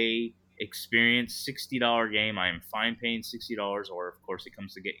AAA experience, $60 game, I am fine paying $60, or of course it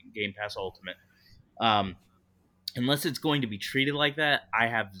comes to Game Pass Ultimate. Unless it's going to be treated like that, I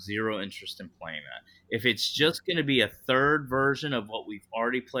have zero interest in playing that. If it's just going to be a third version of what we've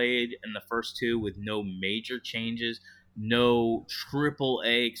already played in the first 2 with no major changes, no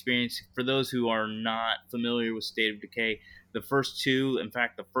AAA experience, for those who are not familiar with State of Decay, the first 2, in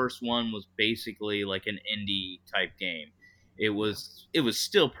fact, the first one was basically like an indie type game. It was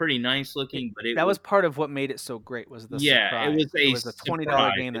still pretty nice looking, but that was part of what made it so great was the surprise. It was a $20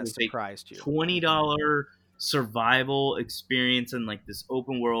 surprise. game It that was surprised you. $20 survival experience in like this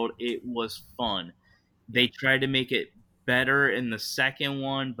open world. It was fun. They tried to make it better in the second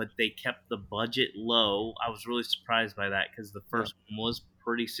one, but they kept the budget low. I was really surprised by that because the first one was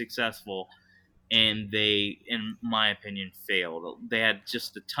pretty successful. And they, in my opinion, failed. They had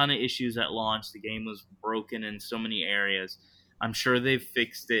just a ton of issues at launch. The game was broken in so many areas. I'm sure they've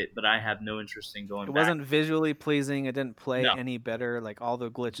fixed it, but I have no interest in going back. It wasn't visually pleasing. It didn't play No. any better. Like all the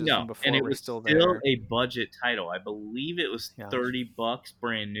glitches No, from before and it were was still still there. a budget title. I believe it was $30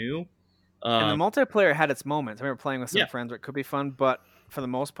 brand new. And the multiplayer had its moments. I remember playing with some Yeah. friends where it could be fun, but for the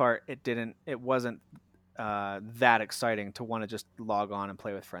most part, it wasn't that exciting to want to just log on and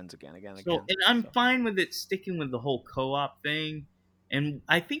play with friends again. And I'm fine with it sticking with the whole co-op thing. And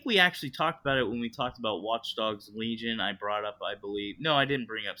I think we actually talked about it when we talked about Watch Dogs Legion. I brought up, I believe, no, I didn't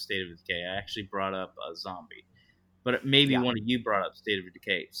bring up State of Decay. I actually brought up Zombie. But maybe one of you brought up State of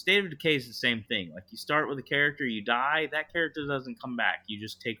Decay. State of Decay is the same thing. Like, you start with a character, you die, that character doesn't come back. You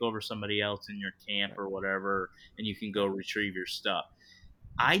just take over somebody else in your camp or whatever, and you can go retrieve your stuff.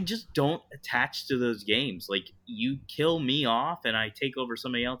 I just don't attach to those games. Like, you kill me off, and I take over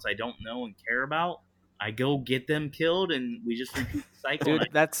somebody else I don't know and care about. I go get them killed, and we just repeat the cycle. Dude,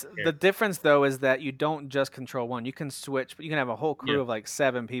 that's the difference, though, is that you don't just control one. You can switch, but you can have a whole crew of like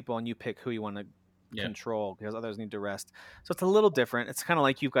 7 people, and you pick who you want to control because others need to rest. So it's a little different. It's kind of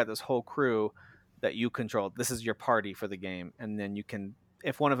like you've got this whole crew that you control. This is your party for the game, and then you can.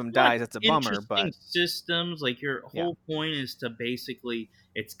 If one of them dies, it's a bummer. But systems, like your whole point is to basically,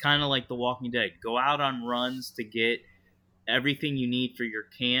 it's kind of like The Walking Dead. Go out on runs to get everything you need for your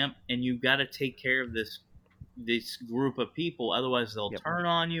camp, and you've got to take care of this group of people. Otherwise, they'll turn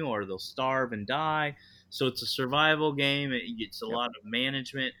on you or they'll starve and die. So it's a survival game. It's a lot of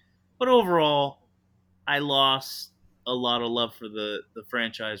management. But overall, I lost a lot of love for the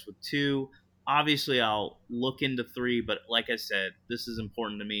franchise with 2. Obviously, I'll look into 3, but like I said, this is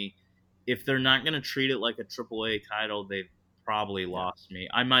important to me. If they're not going to treat it like a AAA title, they've probably lost me.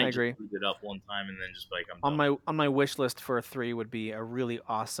 I might I just agree. boot it up one time and then just be like, I'm On done. my wish list for a 3 would be a really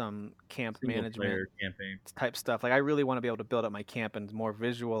awesome camp Single management player campaign. type stuff. Like I really want to be able to build up my camp in more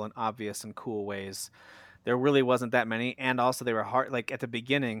visual and obvious and cool ways. There really wasn't that many, and also they were hard. Like at the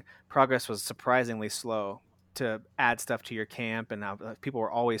beginning, progress was surprisingly slow to add stuff to your camp, and people were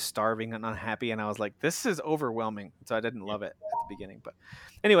always starving and unhappy. And I was like, this is overwhelming. So I didn't love it at the beginning. But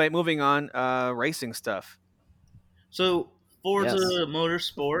anyway, moving on. Racing stuff. So Forza Yes.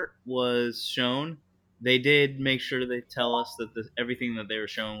 Motorsport was shown. They did make sure they tell us that everything that they were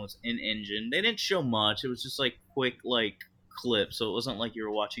showing was in engine. They didn't show much. It was just like quick clips, so it wasn't like you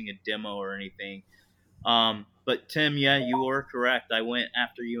were watching a demo or anything. But Tim, yeah, you were correct. I went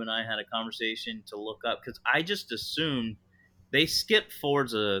after you and I had a conversation to look up because I just assumed they skipped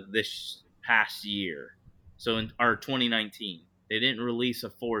Forza this past year, so in 2019. They didn't release a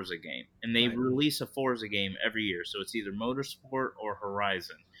Forza game, and they release a Forza game every year. So it's either Motorsport or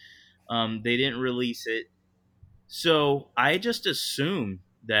Horizon. They didn't release it, so I just assumed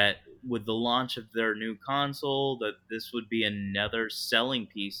that with the launch of their new console, that this would be another selling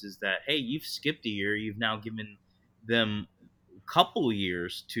piece. Is that hey, you've skipped a year, you've now given them a couple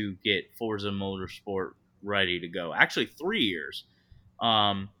years to get Forza Motorsport ready to go. Actually, 3 years,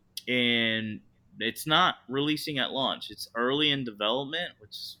 and it's not releasing at launch. It's early in development,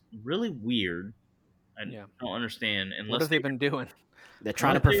 which is really weird. I don't understand. Unless What have they been doing? They're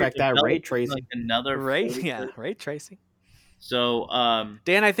trying to perfect that ray tracing. Like another Ray Forza. tracing. So,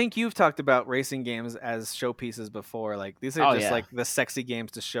 Dan, I think you've talked about racing games as showpieces before. Like these are just yeah. like the sexy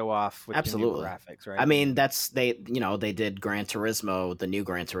games to show off with the new Absolutely. graphics, right? I mean, they did Gran Turismo, the new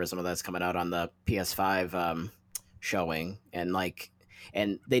Gran Turismo that's coming out on the PS5 showing, and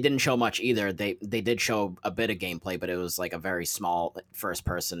they didn't show much either. They did show a bit of gameplay, but it was like a very small first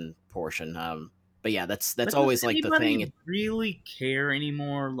person portion. But yeah, that's always like the thing. Really care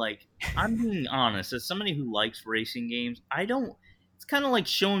anymore? Like, I'm being honest. As somebody who likes racing games, I don't. It's kind of like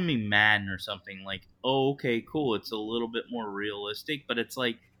showing me Madden or something. Like, oh, okay, cool. It's a little bit more realistic, but it's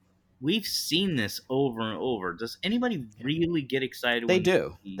like we've seen this over and over. Does anybody really get excited? They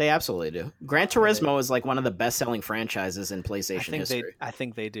do. They absolutely do. Gran Turismo is like one of the best-selling franchises in PlayStation history. I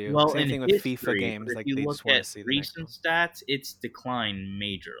think they do. Well, Same in thing with history, FIFA games. if Like you they look just want at to see the next recent one. stats, it's declined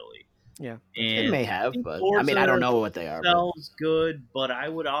majorly. Yeah, and It may have, but I Forza mean, I don't know what they are. But Sells good, but I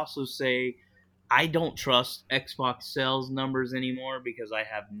would also say I don't trust Xbox sales numbers anymore because I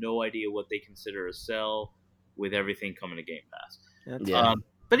have no idea what they consider a sell with everything coming to Game Pass. yeah.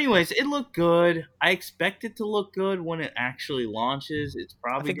 But anyways, it looked good. I expect it to look good when it actually launches. It's I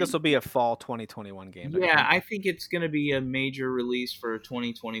probably think this will be a fall 2021 game. yeah, I think it's going to be a major release for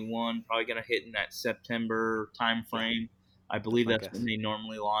 2021. Probably going to hit in that September time frame. I believe That's my that's when they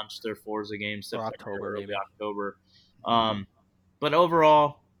normally launch their Forza games, September, October, early maybe. October. But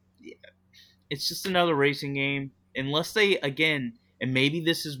overall, it's just another racing game. Unless they, again, and maybe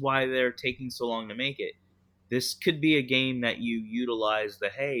this is why they're taking so long to make it, this could be a game that you utilize the,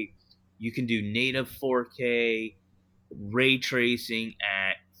 hey, you can do native 4K ray tracing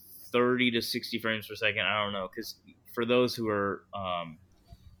at 30 to 60 frames per second. I don't know, because for those who are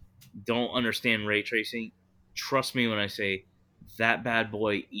don't understand ray tracing, trust me when I say that bad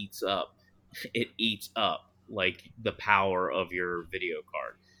boy eats up. It eats up like the power of your video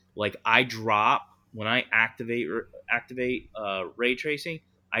card. Like I drop when I activate ray tracing,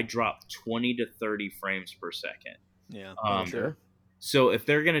 I drop 20 to 30 frames per second. Yeah, Sure. So if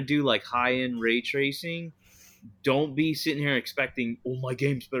they're gonna do like high end ray tracing, don't be sitting here expecting, oh, my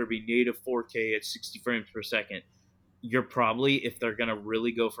games better be native 4K at 60 frames per second. You're probably, if they're gonna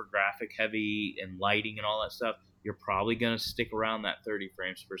really go for graphic heavy and lighting and all that stuff, you're probably gonna stick around that 30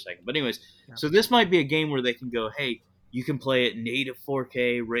 frames per second. But anyways, so this might be a game where they can go, hey, you can play it native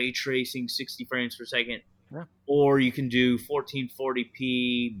 4K, ray tracing, 60 frames per second. Yeah. Or you can do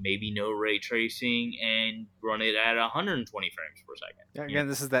 1440p, maybe no ray tracing, and run it at 120 frames per second. Yeah, again,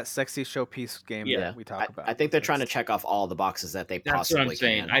 this is that sexy showpiece game that we talk about. I think they're trying to check off all the boxes that they That's possibly what I'm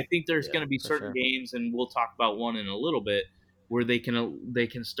saying. can. I think there's Yeah, going to be for certain sure. games, and we'll talk about one in a little bit, where they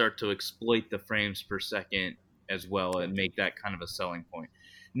can start to exploit the frames per second as well and make that kind of a selling point.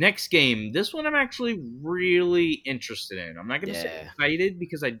 Next game, this one I'm actually really interested in. I'm not going to say excited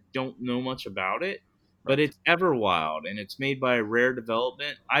because I don't know much about it, but it's Everwild, and it's made by Rare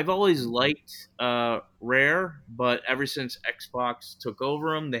Development. I've always liked Rare, but ever since Xbox took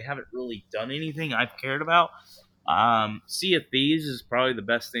over them, they haven't really done anything I've cared about. Sea of Thieves is probably the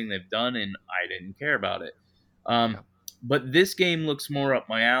best thing they've done, and I didn't care about it. But this game looks more up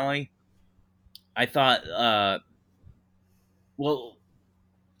my alley. I thought, well,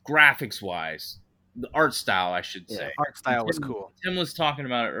 graphics-wise, the art style, I should say. Art style was cool. Tim was talking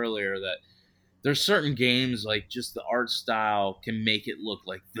about it earlier that there's certain games, like just the art style can make it look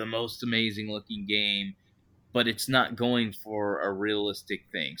like the most amazing looking game, but it's not going for a realistic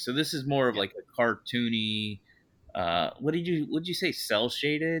thing. So this is more of like a cartoony. What did you say? Cell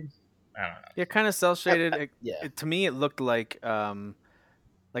shaded? I don't know. Yeah, kind of cell shaded. Yeah. To me, it looked like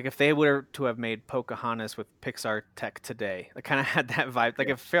if they were to have made Pocahontas with Pixar tech today, it kind of had that vibe. Like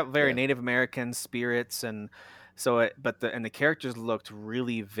it felt very Native American spirits, and so the characters looked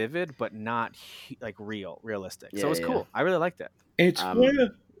really vivid, but not like realistic. So it was cool. I really liked it. It's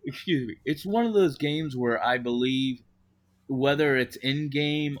it's one of those games where I believe whether it's in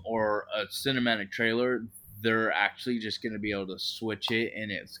game or a cinematic trailer, they're actually just going to be able to switch it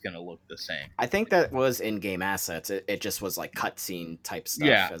and it's going to look the same. I think that was in-game assets. It just was like cutscene type stuff.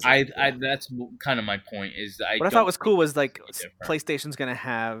 Yeah, that's kind of my point. Is that what I thought was cool was like PlayStation's going to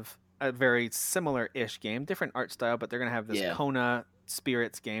have a very similar-ish game, different art style, but they're going to have this Kona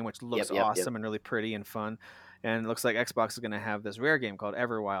Spirits game, which looks awesome and really pretty and fun. And it looks like Xbox is going to have this rare game called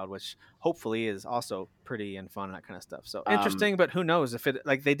Everwild, which hopefully is also pretty and fun and that kind of stuff. So interesting, but who knows if it,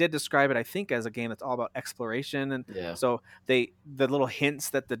 like they did describe it, I think, as a game that's all about exploration. And so the little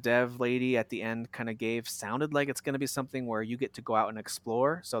hints that the dev lady at the end kind of gave sounded like it's going to be something where you get to go out and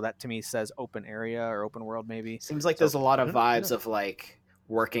explore. So that to me says open area or open world, maybe. Seems like there's a lot of vibes of like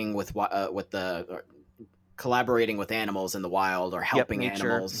working with the collaborating with animals in the wild or helping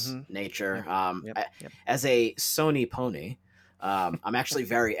animals, nature. As a Sony pony, I'm actually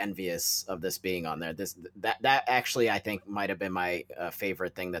very envious of this being on there. That actually I think might have been my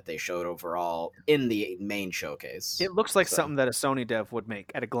favorite thing that they showed overall in the main showcase. It looks like something that a Sony dev would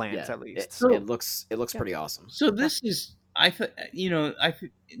make at a glance, at least. It looks pretty awesome. So this is, I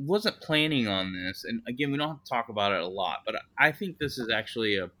wasn't planning on this, and again, we don't have to talk about it a lot, but I think this is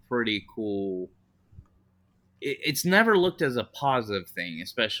actually a pretty cool. It's never looked as a positive thing,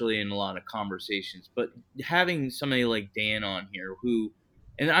 especially in a lot of conversations. But having somebody like Dan on here who,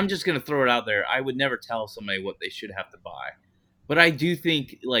 and I'm just going to throw it out there, I would never tell somebody what they should have to buy. But I do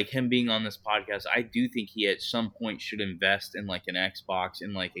think, like him being on this podcast, I do think he at some point should invest in like an Xbox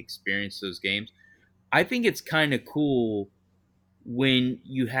and like experience those games. I think it's kind of cool when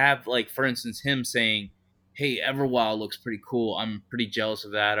you have, like, for instance, him saying, hey, Everwild looks pretty cool. I'm pretty jealous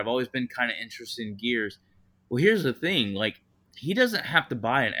of that. I've always been kind of interested in Gears. Well, here's the thing. Like, he doesn't have to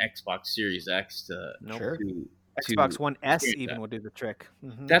buy an Xbox Series X to Xbox One S even will do the trick.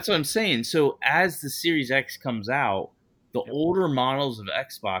 Mm-hmm. That's what I'm saying. So as the Series X comes out, the older models of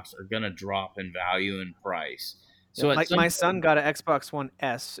Xbox are going to drop in value and price. So like my son got an Xbox One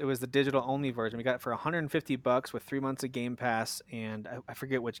S. It was the digital only version. We got it for $150 with 3 months of Game Pass, and I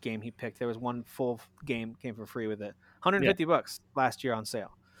forget which game he picked. There was one full game came for free with it. $150 last year on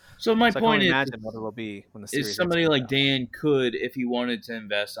sale. So my point is, imagine what it will be when the Series is somebody like Dan could, if he wanted to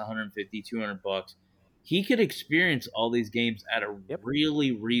invest $150, $200, he could experience all these games at a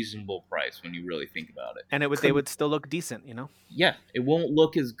really reasonable price when you really think about it. And they would still look decent, Yeah, it won't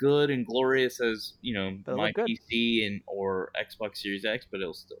look as good and glorious as, my PC or Xbox Series X, but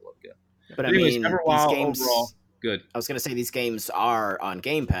it'll still look good. But anyways, these games, overall, good. I was going to say these games are on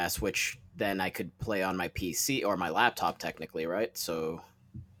Game Pass, which then I could play on my PC or my laptop technically, right? So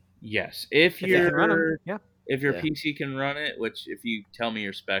yes, if your PC can run it, which if you tell me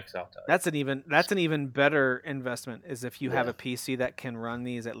your specs, I'll tell you. That's an even better investment is if you have a PC that can run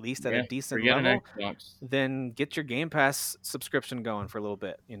these at least at a decent level. Then get your Game Pass subscription going for a little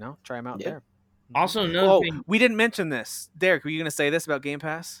bit. Try them out there. Also, another thing, we didn't mention this. Derek, were you going to say this about Game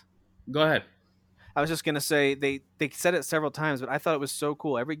Pass? Go ahead. I was just going to say they said it several times, but I thought it was so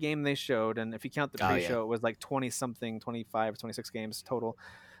cool. Every game they showed, and if you count the pre-show, it was like 20-something, 25, 26 games total.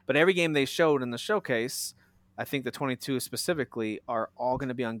 But every game they showed in the showcase, I think the 22 specifically, are all going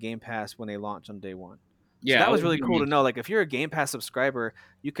to be on Game Pass when they launch on day one. Yeah, so that was really cool to know. Like, if you're a Game Pass subscriber,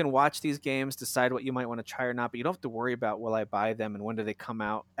 you can watch these games, decide what you might want to try or not, but you don't have to worry about will I buy them and when do they come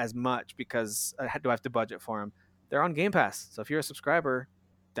out as much because do I have to budget for them. They're on Game Pass. So if you're a subscriber,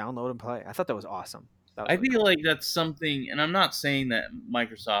 download and play. I thought that was awesome. I feel like that's something, and I'm not saying that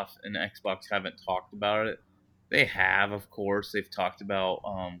Microsoft and Xbox haven't talked about it. They have, of course. They've talked about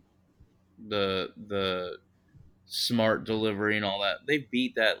the smart delivery and all that. They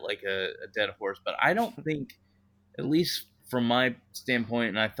beat that like a dead horse. But I don't think, at least from my standpoint,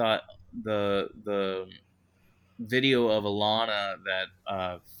 and I thought the video of Alana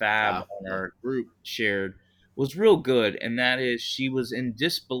that Fab on our group shared was real good. And that is she was in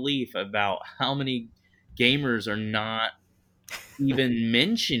disbelief about how many gamers are not even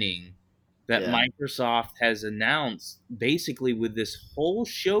mentioning that Yeah. Microsoft has announced basically with this whole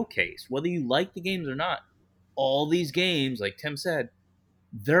showcase, whether you like the games or not, all these games, like Tim said,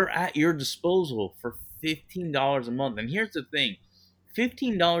 they're at your disposal for $15 a month. And here's the thing,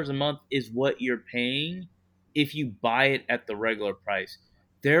 $15 a month is what you're paying if you buy it at the regular price.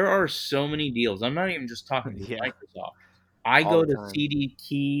 There are so many deals. I'm not even just talking to Yeah. Microsoft. I All go the to time. CD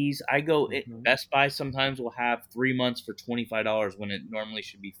Keys. I go Mhm. Best Buy sometimes will have 3 months for $25 when it normally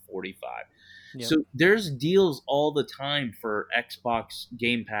should be $45. Yep. So there's deals all the time for Xbox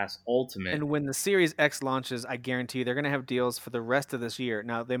Game Pass Ultimate. And when the Series X launches, I guarantee you they're going to have deals for the rest of this year.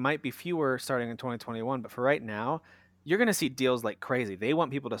 Now, they might be fewer starting in 2021, but for right now, you're going to see deals like crazy. They want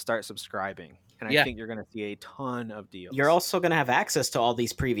people to start subscribing, and I Yeah. think you're going to see a ton of deals. You're also going to have access to all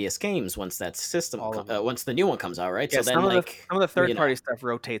these previous games once that system, All of them. once the new one comes out, right? Yeah, so then, some like, of the you third-party know, stuff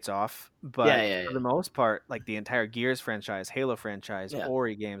rotates off, but yeah, for the most part, like the entire Gears franchise, Halo franchise, Yeah.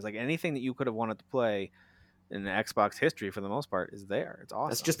 Ori games, like anything that you could have wanted to play in the Xbox history, for the most part, is there. It's awesome.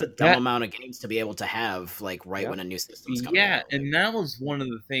 that's just a dumb amount of games to be able to have, like, right Yeah. when a new system's coming Yeah, out. and that was one of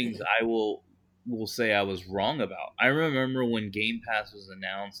the things I will say I was wrong about. I remember when Game Pass was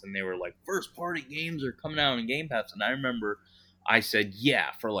announced and they were like, first party games are coming out in Game Pass, and I remember I said, yeah,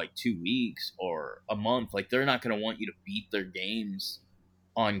 for like 2 weeks or a month, like they're not going to want you to beat their games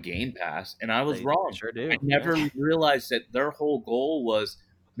on Game Pass, and I was They wrong. sure do. I never realized that their whole goal was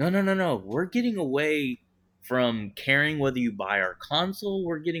no, we're getting away from caring whether you buy our console,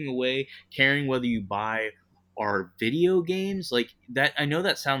 we're getting away caring whether you buy our video games. Like that, I know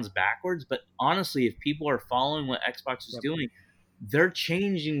that sounds backwards, but honestly, if people are following what Xbox is Yep. doing, they're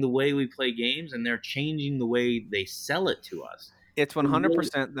changing the way we play games and they're changing the way they sell it to us. It's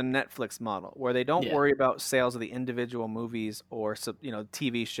 100% the Netflix model, where they don't Yeah. worry about sales of the individual movies or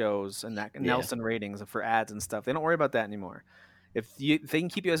TV shows and that Nelson ratings for ads and stuff. They don't worry about that anymore. If they can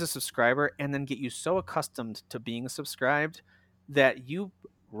keep you as a subscriber and then get you so accustomed to being subscribed that you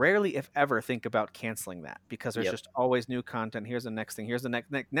rarely, if ever, think about canceling that, because there's Yep. just always new content. Here's the next thing. Here's the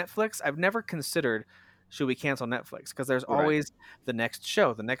next Netflix. I've never considered, should we cancel Netflix? Because there's Right. always the next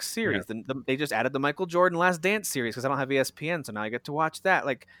show, the next series. They just added the Michael Jordan Last Dance series because I don't have ESPN, so now I get to watch that.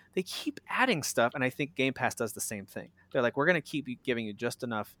 Like, they keep adding stuff, and I think Game Pass does the same thing. They're like, we're going to keep giving you just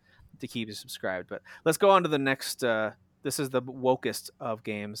enough to keep you subscribed. But let's go on to the next. This is the wokest of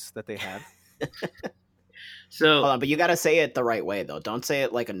games that they had. So Hold on, but you got to say it the right way, though. Don't say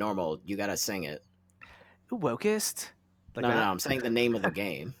it like a normal. You got to sing it. Wokest? Like no, that? I'm saying the name of the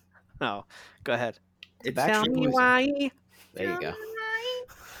game. No, go ahead. it's Backstreet Tell me Boys. why. There you go.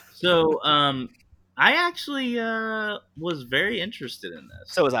 So I actually was very interested in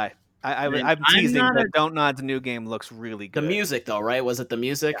this. So was I. I'm I'm teasing, not but Don't Nod's new game looks really The good. music, though, right? Was it the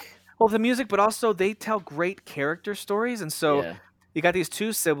music? Well, the music, but also they tell great character stories, and so Yeah. you got these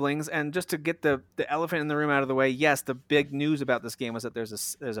two siblings, and just to get the elephant in the room out of the way, yes, the big news about this game was that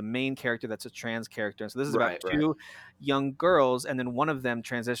there's a main character that's a trans character, and so this is Right, about two young girls, and then one of them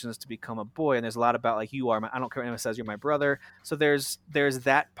transitions to become a boy, and there's a lot about like I don't care what anyone says, you're my brother. So there's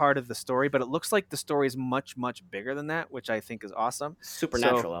that part of the story, but it looks like the story is much bigger than that, which I think is awesome.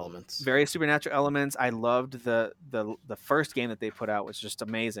 Supernatural elements. Very supernatural elements. I loved the first game that they put out, which was just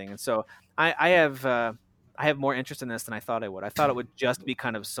amazing, and so I have more interest in this than I thought I would. I thought it would just be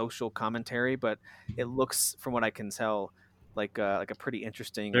kind of social commentary, but it looks, from what I can tell, like a pretty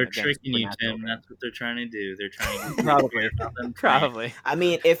interesting. They're again, tricking you, supernatural Tim. game. That's what they're trying to do. They're trying to Probably. Probably. I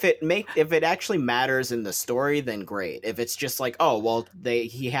mean, if it actually matters in the story, then great. If it's just like, oh well,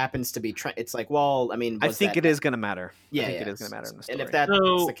 he happens to be, it's like, well, I mean, I was think that- it is going to matter. Yeah, I think yeah. it is going to matter in the story. And if that's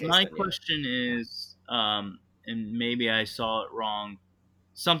So the case, my then, yeah. question is, and maybe I saw it wrong.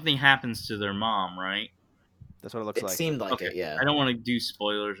 Something happens to their mom, right? That's what it looks It like. seemed like Okay. it, yeah. I don't want to do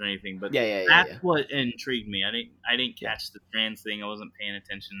spoilers or anything, but Yeah. that's what intrigued me. I didn't catch the trans thing. I wasn't paying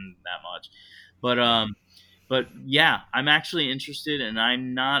attention that much, but yeah, I'm actually interested, and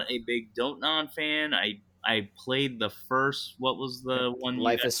I'm not a big Don't fan. I played the first. What was the one? you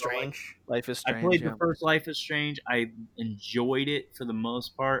Life guys is saw? Strange. Life is I Strange. played yeah. the first Life is Strange. I enjoyed it for the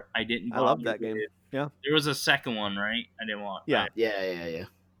most part. I didn't. I loved bother that game. with- Yeah. There was a second one, right? I didn't want. Yeah. Yeah.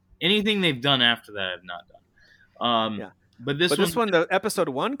 Anything they've done after that, I've not done. Yeah. But this one, the episode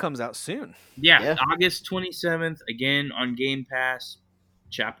 1 comes out soon. yeah, August 27th, again on Game Pass,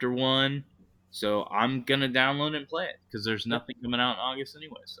 Chapter 1. So I'm gonna download and play it because there's nothing coming out in August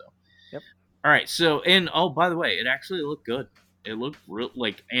anyway. So. Yep. All right. So by the way, it actually looked good. It looked real,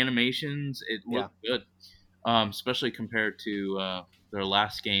 like animations. It looked good, especially compared to their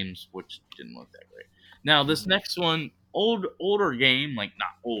last games, which didn't look that great. Now this next one, older game, like not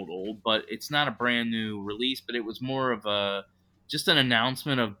old, but it's not a brand new release, but it was more of a just an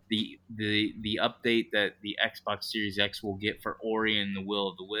announcement of the update that the Xbox Series X will get for Ori and the Will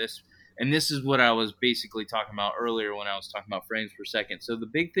of the Wisp. And this is what I was basically talking about earlier when I was talking about frames per second. So the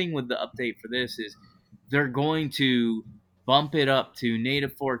big thing with the update for this is they're going to bump it up to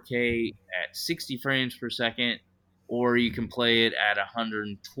native 4K at 60 frames per second, or you can play it at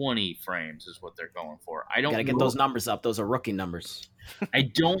 120 frames is what they're going for. I don't gotta get those numbers up. Those are rookie numbers.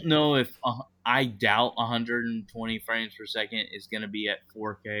 I don't know if I doubt 120 frames per second is going to be at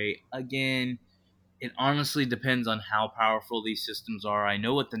 4K. Again, it honestly depends on how powerful these systems are. I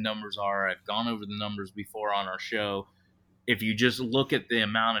know what the numbers are. I've gone over the numbers before on our show. If you just look at the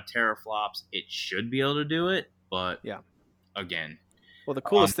amount of teraflops, it should be able to do it. But Yeah. Again. Well, the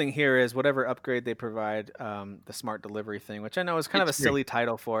coolest thing here is whatever upgrade they provide, the smart delivery thing, which I know is kind of a silly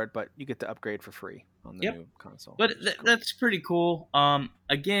title for it, but you get to upgrade for free on the new console. But that's pretty cool.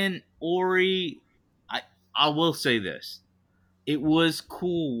 Again, Ori, I will say this. It was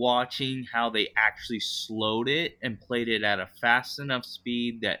cool watching how they actually slowed it and played it at a fast enough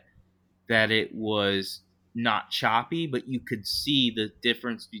speed that it was not choppy, but you could see the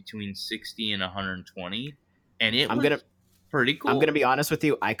difference between 60 and 120. And it was pretty cool. I'm gonna be honest with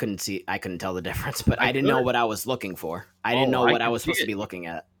you. I couldn't tell the difference, but I didn't know what I was looking for. I didn't know what I was supposed to be looking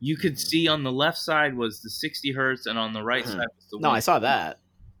at. You could see on the left side was the 60 hertz, and on the right side was the. No, I saw that.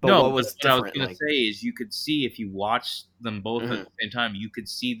 But no, what was different? What I was gonna say is you could see if you watched them both at the same time, you could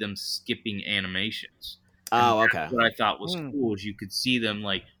see them skipping animations. Oh, okay. What I thought was cool is you could see them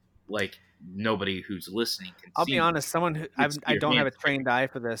like nobody who's listening can see. I'll be honest, someone who I don't have a trained eye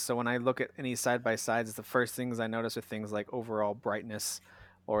for this, so when I look at any side by sides, the first things I notice are things like overall brightness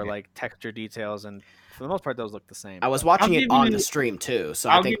or like texture details, and for the most part, those look the same. I was watching it on the stream too,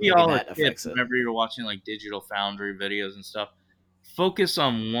 so I think maybe that affects it. Whenever you're watching like Digital Foundry videos and stuff, focus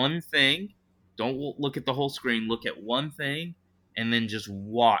on one thing. Don't look at the whole screen. Look at one thing, and then just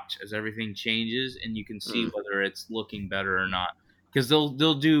watch as everything changes, and you can see whether it's looking better or not. Because they'll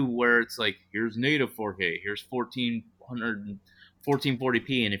do where it's like, here's native 4K, here's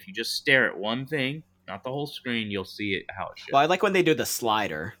 1440p, and if you just stare at one thing, not the whole screen, you'll see it how it should. Well, I like when they do the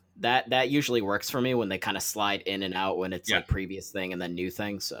slider. That usually works for me when they kind of slide in and out when it's like previous thing and then new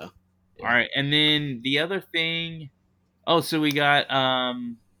thing. So, all right, and then the other thing. Oh, so we got a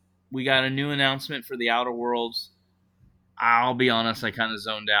new announcement for the Outer Worlds. I'll be honest, I kind of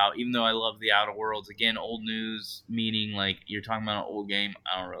zoned out, even though I love the Outer Worlds. Again, old news, meaning like you're talking about an old game.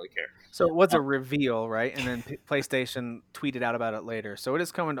 I don't really care. So it was a reveal, right? And then PlayStation tweeted out about it later. So it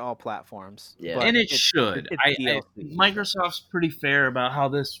is coming to all platforms. Yeah, and it should. Microsoft's pretty fair about how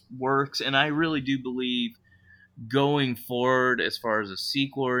this works, and I really do believe going forward, as far as a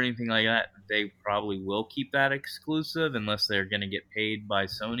sequel or anything like that, they probably will keep that exclusive unless they're going to get paid by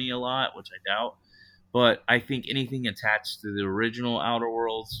Sony a lot, which I doubt. But I think anything attached to the original Outer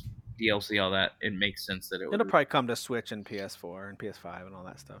Worlds, DLC, all that, it makes sense that it'll probably come to Switch and PS4 and PS5 and all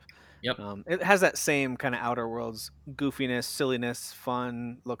that stuff. Yep. It has that same kind of Outer Worlds goofiness, silliness,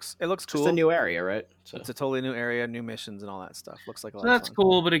 fun. It looks cool. Just a new area, right? So. It's a totally new area, new missions, and all that stuff. Looks like a lot that's of fun.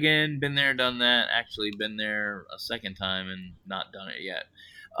 Cool, but again, been there, done that. Actually, been there a second time and not done it yet.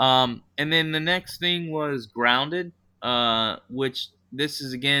 And then the next thing was Grounded, which. This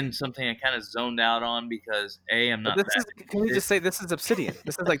is, again, something I kind of zoned out on because, I'm not... Can you just say this is Obsidian?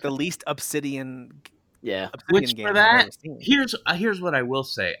 This is like the least Obsidian game for that, here's what I will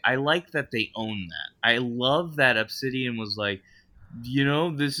say. I like that they own that. I love that Obsidian was like,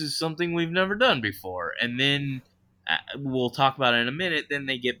 this is something we've never done before. And then, we'll talk about it in a minute, then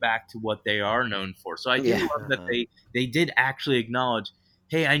they get back to what they are known for. So I do love that they did actually acknowledge,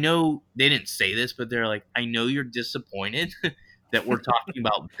 hey, I know... They didn't say this, but they're like, I know you're disappointed... that we're talking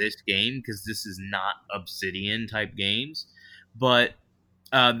about this game because this is not Obsidian type games, but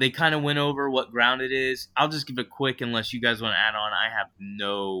they kind of went over what Grounded is. I'll just give it quick unless you guys want to add on. I have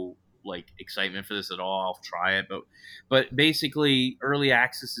no excitement for this at all. I'll try it, but basically early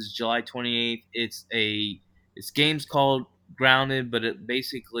access is July 28th. It's game's called Grounded, but it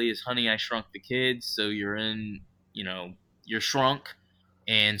basically is Honey, I Shrunk the Kids. So you're in, you're shrunk,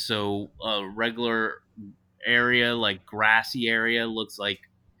 and so a regular area, like grassy area, looks like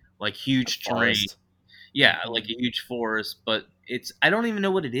huge terrain. Yeah, like a huge forest, but I don't even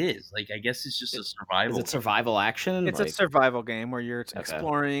know what it is. I guess it's just a survival. Is it survival action? It's a survival game where you're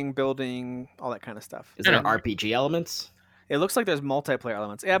exploring, building, all that kind of stuff. Is there RPG elements? It looks like there's multiplayer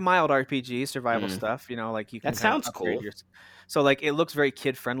elements. Yeah, mild RPG, survival stuff, like you can That sounds cool. So it looks very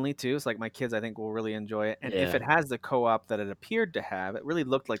kid friendly too. So my kids I think will really enjoy it. And if it has the co-op that it appeared to have, it really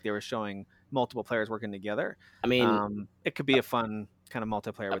looked like they were showing multiple players working together. I mean, it could be a fun kind of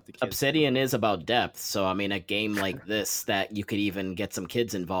multiplayer with the kids. Obsidian is about depth, so I mean, a game like this that you could even get some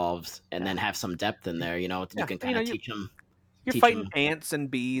kids involved and then have some depth in there. You know, you can kind of teach them. You're fighting ants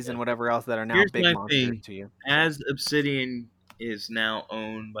and bees and whatever else that are now Here's big my monsters thing. to you. As Obsidian is now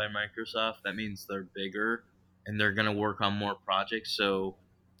owned by Microsoft, that means they're bigger and they're going to work on more projects. So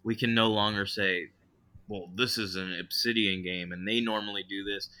we can no longer say, well, this is an Obsidian game and they normally do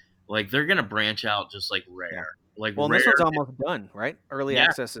this. Like, they're going to branch out just like Rare. Like, Well, Rare, this one's almost done, right? Early Yeah.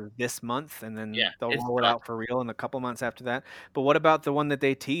 access is this month, and then they'll it's roll it done. out for real in a couple months after that. But what about the one that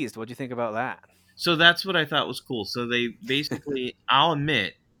they teased? What'd you think about that? So that's what I thought was cool. So they basically, I'll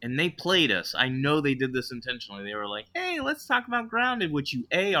admit, and they played us. I know they did this intentionally. They were like, hey, let's talk about Grounded, which you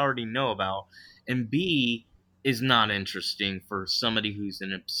A, already know about, and B, is not interesting for somebody who's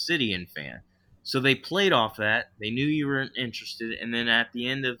an Obsidian fan. So they played off that. They knew you weren't interested. And then at the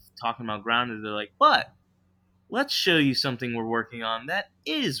end of talking about Grounded, they're like, but let's show you something we're working on that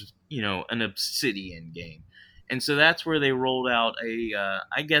is, an Obsidian game. And so that's where they rolled out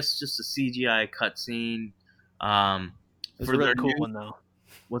I guess just a CGI cutscene. It was a really cool one, though.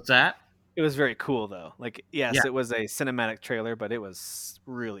 What's that? It was very cool, though. Like, yes, Yeah. it was a cinematic trailer, but it was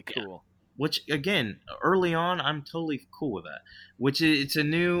really cool. Which, again, early on, I'm totally cool with that. It's a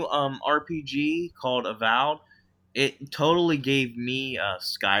new RPG called Avowed. It totally gave me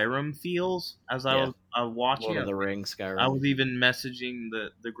Skyrim feels as I was watching Lord it. of the Rings, Skyrim. I was even messaging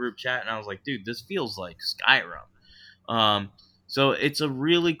the group chat, and I was like, dude, this feels like Skyrim. So it's a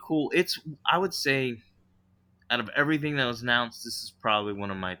really cool... I would say, out of everything that was announced, this is probably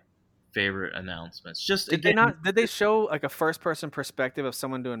one of my favorite announcements. Did they show like a first-person perspective of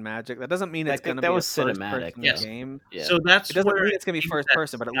someone doing magic? That doesn't mean it's going to be a cinematic first-person game. Yeah. So that's It doesn't where mean it's going to be I think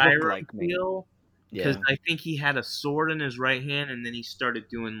first-person, but it that looked Skyrim like me. Because I think he had a sword in his right hand, and then he started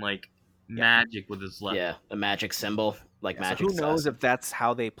doing like magic with his left. Yeah, the magic symbol, like So magic. who knows sauce. if that's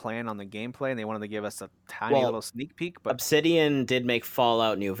how they plan on the gameplay, and they wanted to give us a tiny little sneak peek. But Obsidian did make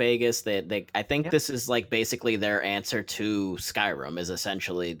Fallout New Vegas. I think this is like basically their answer to Skyrim. Is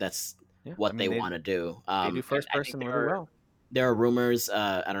essentially that's what they want to do. They do first person really well. There are rumors.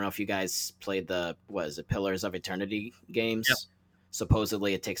 I don't know if you guys played the Pillars of Eternity games. Yep.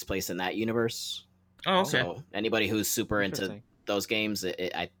 Supposedly, it takes place in that universe. Oh, okay. So anybody who's super into those games,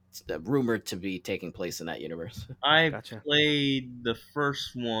 it's rumored to be taking place in that universe. I played the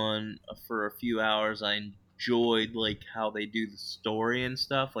first one for a few hours. I enjoyed like how they do the story and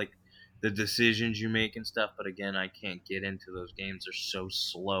stuff, like the decisions you make and stuff. But again, I can't get into those games. They're so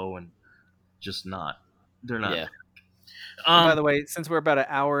slow and just not. They're not. Yeah. By the way, since we're about an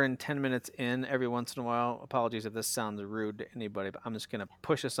hour and 10 minutes in, every once in a while, apologies if this sounds rude to anybody, but I'm just going to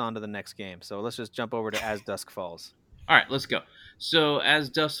push us on to the next game. So let's just jump over to As Dusk Falls. All right, let's go. So As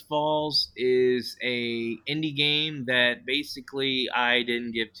Dusk Falls is a indie game that basically I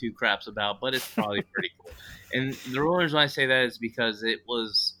didn't give two craps about, but it's probably pretty cool. And the reason I say that is because it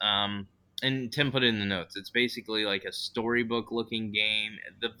was, and Tim put it in the notes, it's basically like a storybook-looking game.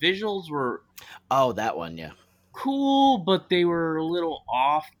 The visuals were... Oh, that one, yeah. Cool, but they were a little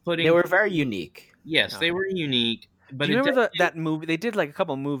off-putting. They were very unique. Yes, they were unique. But do you remember that movie? They did like a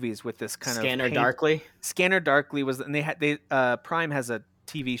couple movies with this kind Scanner of Darkly. Scanner Darkly was, and Prime has a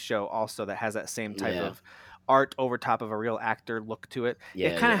TV show also that has that same type of art over top of a real actor look to it. Yeah,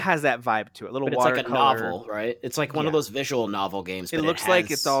 it kind of has that vibe to it. But it's like a novel, right? It's like one of those visual novel games. It but looks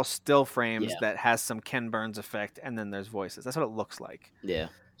like it's all still frames that has some Ken Burns effect, and then there's voices. That's what it looks like. Yeah.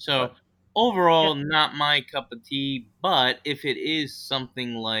 So overall, not my cup of tea. But if it is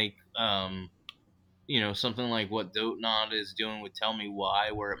something like, something like what Dotnod is doing with Tell Me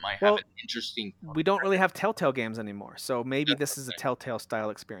Why, where it might have an interesting... We don't really have Telltale games anymore, so maybe this is a Telltale style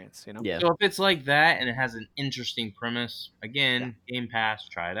experience, Yeah. So if it's like that and it has an interesting premise, again, Game Pass,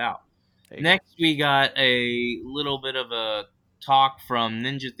 try it out. Next, we got a little bit of a talk from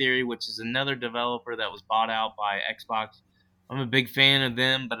Ninja Theory, which is another developer that was bought out by Xbox. I'm a big fan of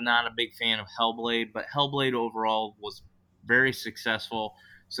them, but not a big fan of Hellblade. But Hellblade overall was very successful.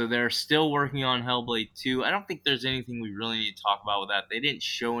 So they're still working on Hellblade 2. I don't think there's anything we really need to talk about with that. They didn't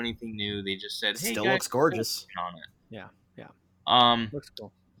show anything new. They just said, hey, still guys, looks gorgeous on it. Yeah. Looks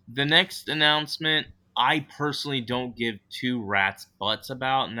cool. The next announcement, I personally don't give two rats' butts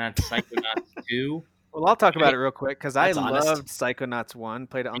about, and that's Psychonauts 2. Well, I'll talk about it real quick because I That's honest. loved Psychonauts 1.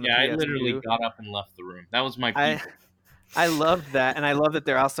 Played it on the PS2. I literally got up and left the room. That was my peak. I love that, and I love that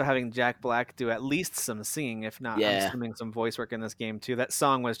they're also having Jack Black do at least some singing, if not, I'm Yeah. assuming some voice work in this game too. That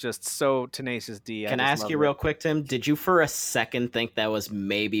song was just so Tenacious D. Can I ask you real quick, Tim? Did you for a second think that was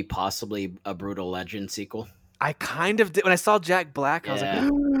maybe possibly a Brutal Legend sequel? I kind of did when I saw Jack Black. I was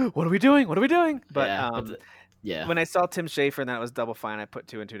like, "What are we doing? What are we doing?" But Yeah. When I saw Tim Schafer and that was Double Fine, I put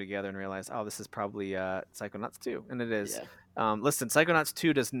 2 and 2 together and realized, oh, this is probably Psychonauts 2, and it is. Yeah. Listen, Psychonauts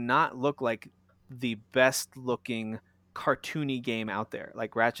 2 does not look like the best looking cartoony game out there.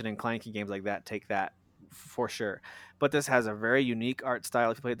 Like Ratchet and Clanky games like that take that for sure. But this has a very unique art style.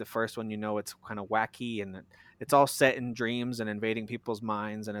 If you played the first one, you know it's kind of wacky, and it's all set in dreams and invading people's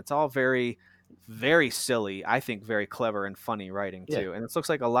minds, and it's all very, very silly. I think very clever and funny writing too. Yeah. And it looks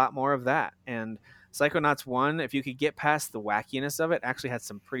like a lot more of that. And Psychonauts 1, if you could get past the wackiness of it, actually had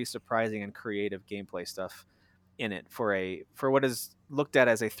some pretty surprising and creative gameplay stuff in it for what is looked at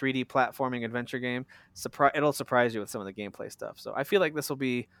as a 3D platforming adventure game. It'll surprise you with some of the gameplay stuff. So I feel like this will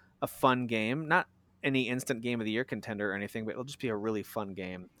be a fun game, not any instant game of the year contender or anything, but it'll just be a really fun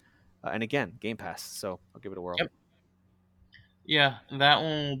game. And again, Game Pass, so I'll give it a whirl. Yep. Yeah, that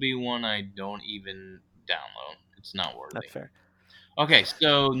one will be one I don't even download. It's not worthy. That's fair. Okay,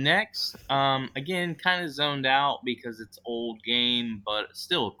 so next, again, kind of zoned out because it's old game, but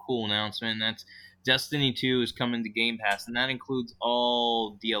still a cool announcement. That's Destiny 2 is coming to Game Pass, and that includes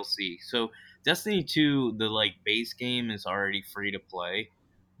all DLC. So Destiny 2, the base game is already free to play,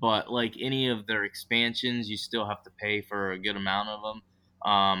 but any of their expansions, you still have to pay for a good amount of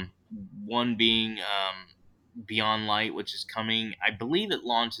them. One being Beyond Light, which is coming, I believe it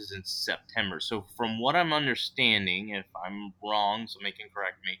launches in September. So from what I'm understanding, if I'm wrong, somebody can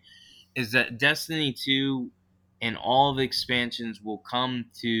correct me, is that Destiny 2 and all the expansions will come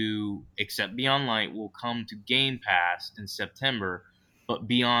to, except Beyond Light, will come to Game Pass in September. But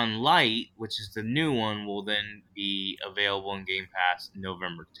Beyond Light, which is the new one, will then be available in Game Pass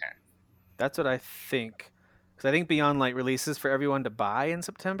November 10th. That's what I think. Because I think Beyond Light releases for everyone to buy in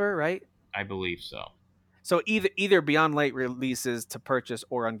September, right? I believe so. So either Beyond Light releases to purchase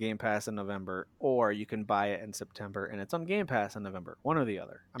or on Game Pass in November, or you can buy it in September and it's on Game Pass in November. One or the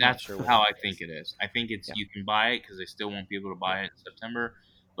other. That's how I think it is. I think it's you can buy it because they still want people to buy it in September.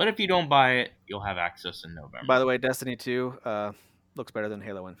 But if you don't buy it, you'll have access in November. By the way, Destiny 2 looks better than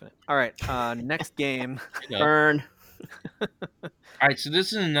Halo Infinite. All right, next game. Burn. All right, so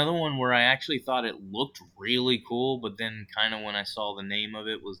this is another one where I actually thought it looked really cool, but then kind of when I saw the name of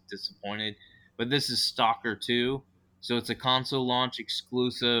it was disappointed. But this is Stalker 2, so it's a console launch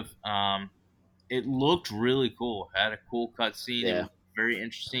exclusive. It looked really cool. It had a cool cutscene. Yeah. It was very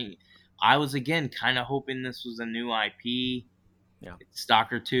interesting. I was, again, kind of hoping this was a new IP. Yeah. It's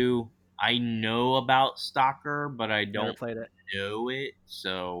Stalker 2. I know about Stalker, but I don't Never played it. know it.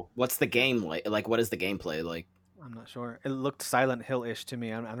 So What's the game like? What is the gameplay like? I'm not sure. It looked Silent Hill-ish to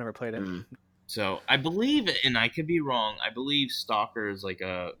me. I've never played it. So I believe, and I could be wrong, I believe Stalker is like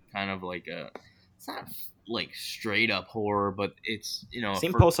a kind of like a, it's not like straight up horror, but it's,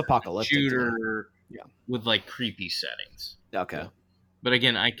 Seem post-apocalyptic shooter with creepy settings. Okay. But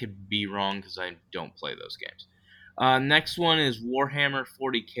again, I could be wrong because I don't play those games. Next one is Warhammer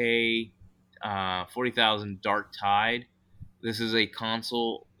 40K, 40,000 Dark Tide. This is a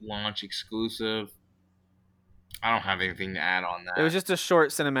console launch exclusive. I don't have anything to add on that. It was just a short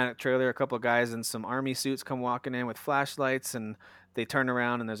cinematic trailer. A couple of guys in some army suits come walking in with flashlights, and they turn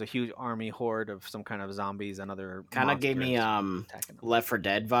around, and there's a huge army horde of some kind of zombies and other kind of gave me attacking them. Left 4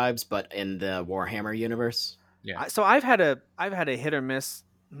 Dead vibes, but in the Warhammer universe. Yeah. So I've had a hit or miss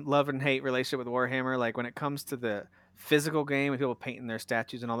love and hate relationship with Warhammer. Like when it comes to the physical game with people painting their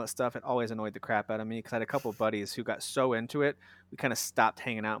statues and all that stuff, it always annoyed the crap out of me because I had a couple of buddies who got so into it, we kind of stopped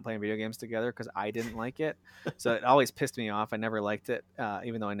hanging out and playing video games together because I didn't like it. So it always pissed me off. I never liked it,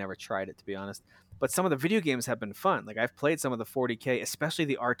 even though I never tried it, to be honest. But some of the video games have been fun. Like I've played some of the 40K, especially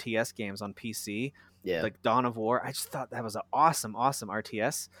the RTS games on PC, like Dawn of War. I just thought that was an awesome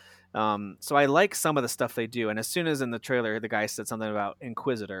RTS. So I like some of the stuff they do. And as soon as in the trailer, the guy said something about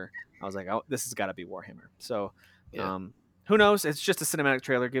Inquisitor, I was like, oh, this has got to be Warhammer. So who knows? It's just a cinematic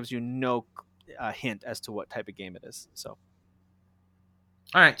trailer. Gives you no hint as to what type of game it is. So.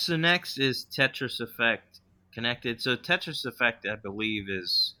 All right. So next is Tetris Effect Connected. So Tetris Effect, I believe,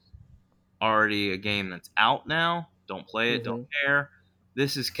 is already a game that's out now. Don't play it. Don't care.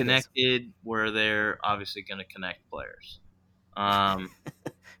 This is Connected, where they're obviously going to connect players.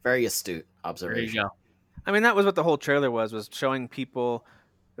 Very astute observation. There you go. I mean, that was what the whole trailer was showing people.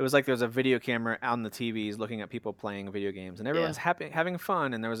 It was like there was a video camera on the TVs looking at people playing video games, and everyone's having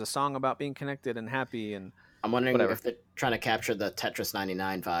fun, and there was a song about being connected and happy. And I'm wondering if they're trying to capture the Tetris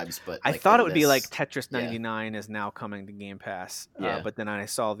 99 vibes, but I thought it would be like Tetris 99 is now coming to Game Pass. But then I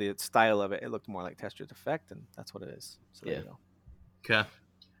saw the style of it; it looked more like Tetris Effect, and that's what it is. So there you go. Okay.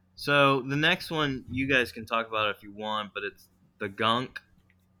 So the next one, you guys can talk about it if you want, but it's The Gunk.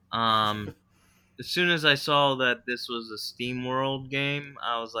 As soon as I saw that this was a SteamWorld game,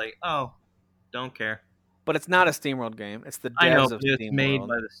 I was like, oh, don't care. but it's not a SteamWorld game. It's the devs I know, of but it's made SteamWorld.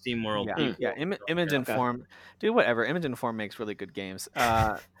 by the SteamWorld Yeah, people. yeah. Image and Okay. Form, dude. Whatever. Image and Form makes really good games.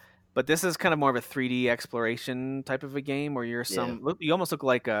 But this is kind of more of a 3D exploration type of a game where you're you almost look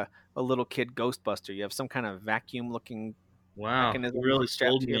like a little kid Ghostbuster. You have some kind of vacuum looking Wow, mechanism you really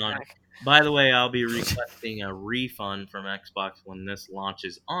strapped sold to me your on it. back. By the way, I'll be requesting a refund from Xbox when this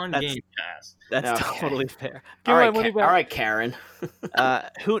launches on That's- Game Pass. That's Okay. totally fair. All Give right, my money all back. right, Karen.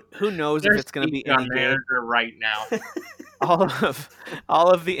 Who knows if There's it's going to be Patreon any good? manager right now. all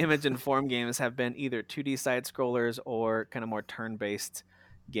of the Image and Form games have been either 2D side scrollers or kind of more turn-based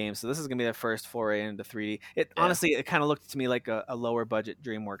games. So this is going to be the first foray into 3D. Honestly, it kind of looked to me like a lower budget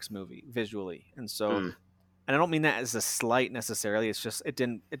DreamWorks movie visually. And so and I don't mean that as a slight necessarily. It's just it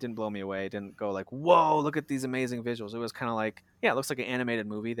didn't blow me away. It didn't go like, "Whoa, look at these amazing visuals." It was kind of like, yeah, it looks like an animated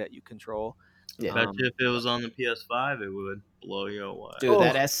movie that you control. Yeah. Bet you if it was on the PS5, it would blow you away. Dude,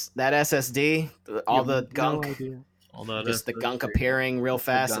 that SSD, all the gunk, Although just the gunk appearing real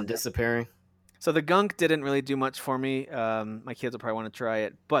fast and gunk. disappearing. So the gunk didn't really do much for me. My kids will probably want to try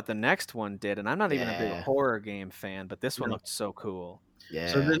it, but the next one did, and I'm not even a big Yeah. horror game fan, but this one looked so cool. Yeah.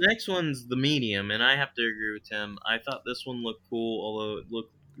 So the next one's the medium, and I have to agree with Tim. I thought this one looked cool, although it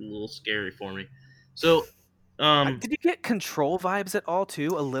looked a little scary for me. So, Did you get Control vibes at all too?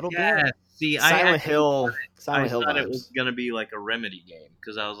 A little yeah, bit. see, Silent Hill I Hill thought it vibes. was gonna be like a Remedy game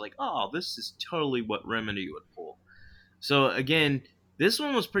because I was like, oh, this is totally what Remedy would pull. So again, this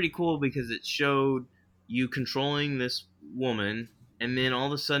one was pretty cool because it showed you controlling this woman, and then all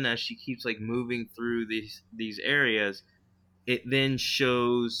of a sudden, as she keeps like moving through these areas, it then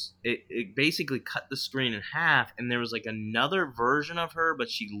shows it basically cut the screen in half, and there was like another version of her, but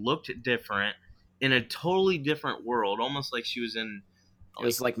she looked different in a totally different world, almost like she was in. It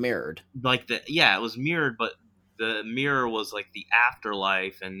was like mirrored. Like it was mirrored, but the mirror was like the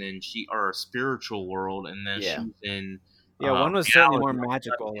afterlife, and then or a spiritual world, and then she was in. Yeah, one was certainly more reality.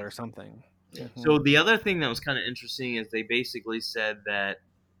 magical or something. So the other thing that was kind of interesting is they basically said that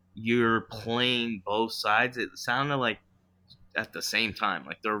you're playing both sides. It sounded like at the same time,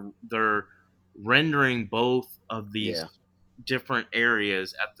 like they're rendering both of these different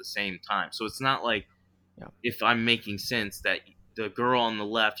areas at the same time. So it's not like, if I'm making sense, that the girl on the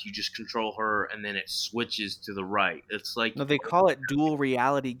left, you just control her and then it switches to the right. It's like, No, they call it dual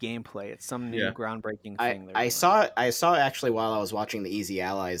reality gameplay. It's some new groundbreaking thing. I saw actually while I was watching the Easy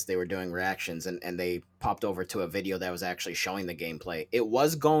Allies, they were doing reactions and they popped over to a video that was actually showing the gameplay. It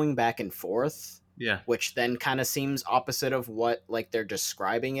was going back and forth. Yeah. Which then kind of seems opposite of what like they're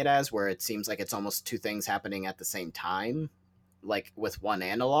describing it as, where it seems like it's almost two things happening at the same time, like with one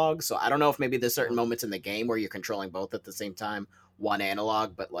analog. So I don't know if maybe there's certain moments in the game where you're controlling both at the same time, one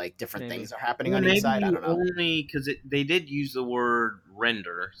analog, but like different things are happening on each side. I don't know. Only because they did use the word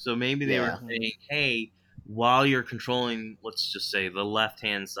render, so maybe they were saying, "Hey, while you're controlling, let's just say the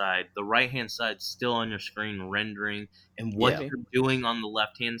left-hand side, the right-hand side's still on your screen rendering, and what you're doing on the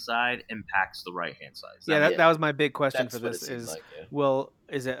left-hand side impacts the right-hand side." That was my big question That's for what this it seems is, like, well,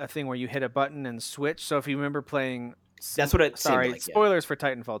 is it a thing where you hit a button and switch? So if you remember playing... That's what it seemed Sorry, like, spoilers for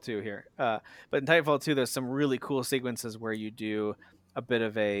Titanfall 2 here. But in Titanfall 2, there's some really cool sequences where you do a bit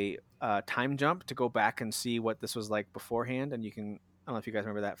of a time jump to go back and see what this was like beforehand, and you can... I don't know if you guys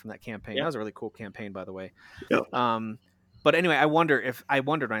remember that from that campaign. That was a really cool campaign, by the way. But anyway, I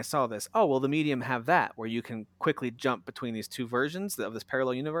wondered when I saw this, oh, will the medium have that where you can quickly jump between these two versions of this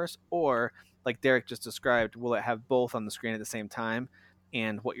parallel universe? Or, like Derek just described, will it have both on the screen at the same time?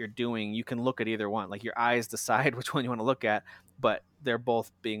 And what you're doing, you can look at either one. Like your eyes decide which one you want to look at, but they're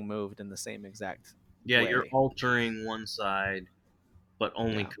both being moved in the same exact way. You're altering one side, but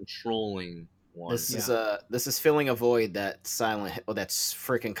only controlling one. This is filling a void that that's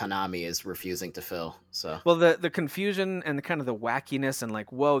freaking Konami is refusing to fill. So well, the confusion and the kind of the wackiness and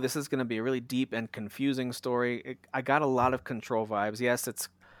like, whoa, this is going to be a really deep and confusing story. I got a lot of Control vibes. Yes, it's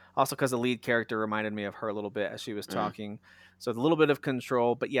also because the lead character reminded me of her a little bit as she was talking. So it's a little bit of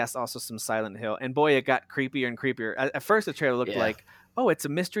Control, but yes, also some Silent Hill. And boy, it got creepier and creepier. At first, the trailer looked like, oh, it's a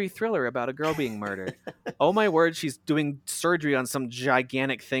mystery thriller about a girl being murdered. Oh my word, she's doing surgery on some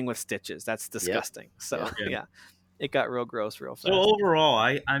gigantic thing with stitches. That's disgusting. So yeah, it got real gross real fast. So overall,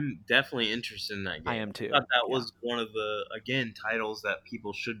 I'm definitely interested in that game. I am too. I thought that was one of the, again, titles that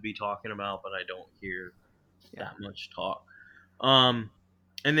people should be talking about, but I don't hear that much talk.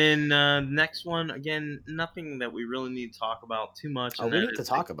 And then next one, again, nothing that we really need to talk about too much. Oh, we need to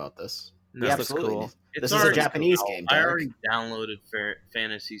talk about this. No, we absolutely. Cool. This is a Japanese game. I Derek. already downloaded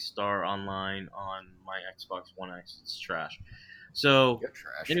Phantasy Star Online on my Xbox One X. It's trash. So, You're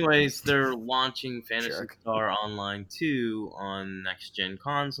trash. anyways, they're launching Phantasy Jerk. Star Online 2 on next-gen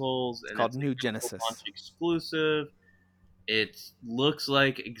consoles. It's called New Genesis. Launch exclusive. It looks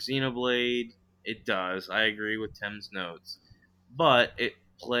like Xenoblade. It does. I agree with Tim's notes. But it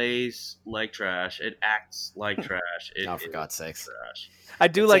plays like trash. It acts like trash. Oh, for God's sakes. Trash. I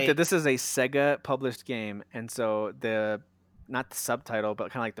do It's like a- that this is a Sega published game, and so not the subtitle,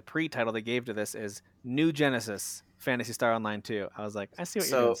 but kind of like the pre-title they gave to this is New Genesis Phantasy Star Online 2. I was like, I see what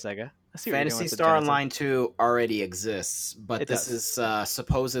you're doing, Sega. I see what you're doing Fantasy with the Star Genesis. Online 2 already exists, but It this does. is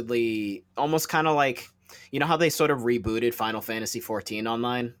supposedly almost kind of like, you know how they sort of rebooted Final Fantasy 14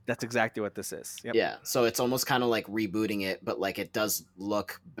 Online? That's exactly what this is. Yep. Yeah, so it's almost kind of like rebooting it, but like it does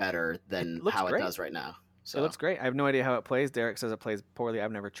look better than It looks how great. it does right now. So It looks great. I have no idea how it plays. Derek says it plays poorly.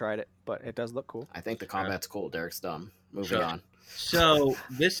 I've never tried it, but it does look cool. I think the combat's cool. Derek's dumb. Moving Sure. on. So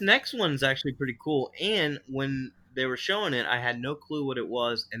this next one's actually pretty cool. And when they were showing it, I had no clue what it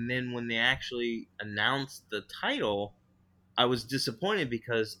was. And then when they actually announced the title, I was disappointed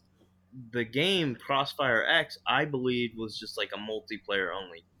because the game Crossfire X, I believe, was just like a multiplayer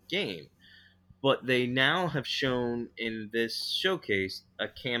only game. But they now have shown in this showcase a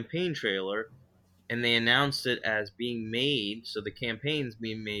campaign trailer, and they announced it as being made, so the campaign's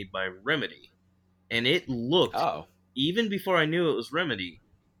being made by Remedy. And it looked, Oh, even before I knew it was Remedy,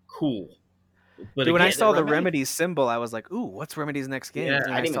 cool. But Dude, when I again, saw the Remedy- Remedy symbol, I was like, "Ooh, what's Remedy's next game?" Yeah. And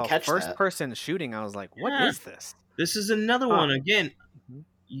then I didn't even saw catch that. first-person shooting. I was like, "What is Yeah. this?" this is another Huh. one. Again, Mhm.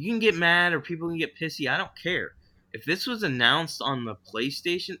 you can get mad or people can get pissy. I don't care. If this was announced on the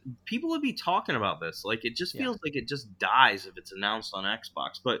PlayStation, people would be talking about this. Like, it just Yeah. feels like it just dies if it's announced on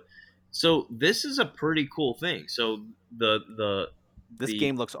Xbox. But so this is a pretty cool thing. So This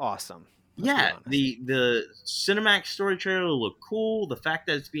game looks awesome. Let's be yeah, honest. the cinematic story trailer looked cool. The fact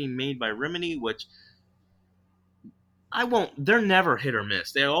that it's being made by Remedy, which they're never hit or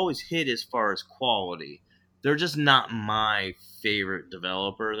miss. They always hit as far as quality. They're just not my favorite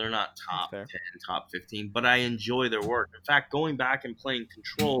developer. They're not top fair. 10, top 15, but I enjoy their work. In fact, going back and playing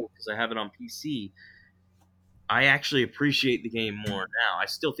Control, because I have it on PC, I actually appreciate the game more now. I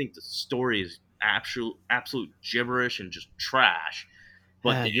still think the story is absolute gibberish and just trash. But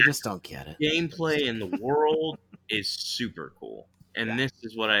yeah, the you just don't get it. gameplay in the world is super cool. And this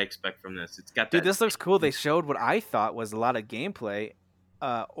is what I expect from this. It's got that. Dude, this looks cool. They showed what I thought was a lot of gameplay,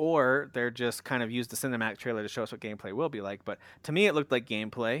 or they're just kind of used the cinematic trailer to show us what gameplay will be like. But to me, it looked like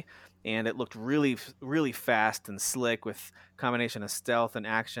gameplay, and it looked really, really fast and slick with combination of stealth and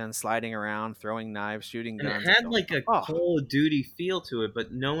action, sliding around, throwing knives, shooting And guns. it had like a Oh. Call of Duty feel to it,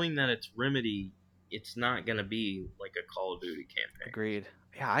 but knowing that it's Remedy, it's not going to be like a Call of Duty campaign. Agreed.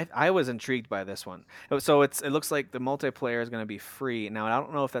 Yeah, I was intrigued by this one. So it looks like the multiplayer is going to be free. Now, I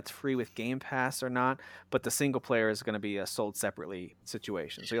don't know if that's free with Game Pass or not, but the single player is going to be a sold separately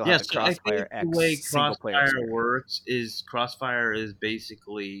situation. So you'll have the So I think Crossfire X the way single player Crossfire experience. works is Crossfire is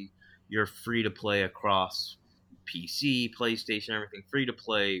basically you're free to play across PC, PlayStation, everything, free to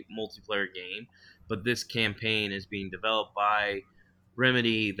play multiplayer game. But this campaign is being developed by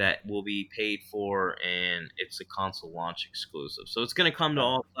Remedy that will be paid for, and it's a console launch exclusive. So it's going to come to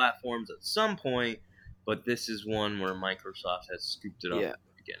all platforms at some point, but this is one where Microsoft has scooped it up Yeah. at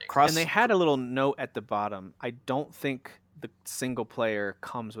the beginning. And they had a little note at the bottom. I don't think the single player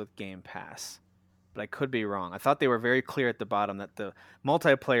comes with Game Pass, but I could be wrong. I thought they were very clear at the bottom that the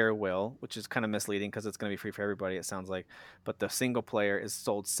multiplayer will, which is kind of misleading because it's going to be free for everybody, it sounds like, but the single player is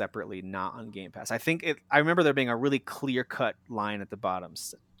sold separately, not on Game Pass. I remember there being a really clear-cut line at the bottom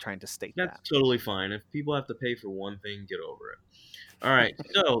trying to state That's that. totally fine. If people have to pay for one thing, get over it. All right.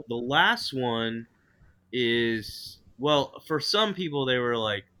 So the last one is, well, for some people, they were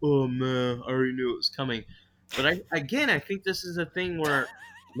like, oh, man, I already knew it was coming. But I think this is a thing where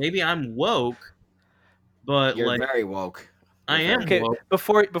maybe I'm woke, but You're like very woke. I am Okay, woke.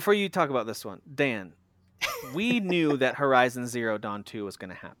 before you talk about this one, Dan, we knew that Horizon Zero Dawn 2 was going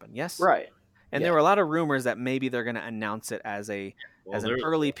to happen, yes? Right. And Yeah. there were a lot of rumors that maybe they're going to announce it as Well, an there-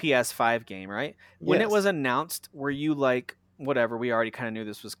 early PS5 game, right? When it Yes. was announced, were you like, whatever, we already kind of knew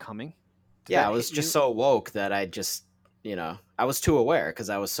this was coming? Did Yeah, that I was hit just you? so woke that I just, I was too aware because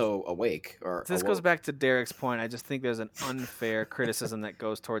I was so awake. Or So this goes awoke. back to Derek's point. I just think there's an unfair criticism that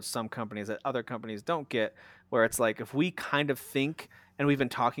goes towards some companies that other companies don't get, where it's like, if we kind of think, and we've been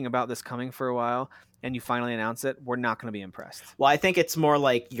talking about this coming for a while, and you finally announce it, we're not going to be impressed. Well, I think it's more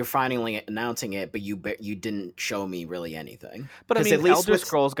like you're finally announcing it, but you didn't show me really anything. But I 'Cause mean, at least Elder with-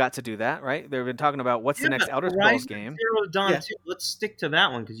 Scrolls got to do that, right? They've been talking about what's the next but Elder Scrolls Horizon game. Zero Dawn Yeah. 2. Let's stick to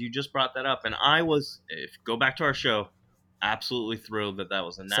that one because you just brought that up, and I was, if go back to our show, absolutely thrilled that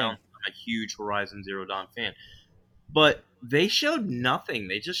was announced. I'm a huge Horizon Zero Dawn fan. but they showed nothing.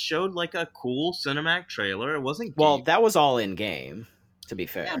 They just showed like a cool cinematic trailer. It wasn't Well, game. that was all in game, to be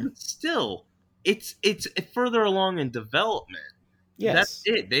fair. Yeah, but still, it's further along in development. Yes. That's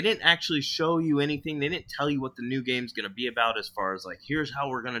it. They didn't actually show you anything. They didn't tell you what the new game's going to be about as far as like, here's how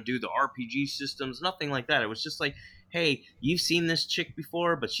we're going to do the RPG systems. Nothing like that. It was just like, hey, you've seen this chick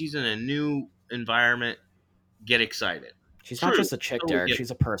before, but she's in a new environment. Get excited. She's not just a chick, Derek.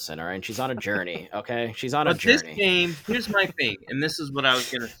 She's a person, all right? And she's on a journey, okay? She's on a journey. This game, here's my thing, and this is what I was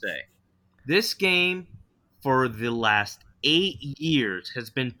going to say. This game, for the last 8 years, has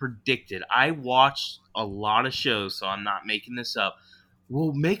been predicted. I watched a lot of shows, so I'm not making this up.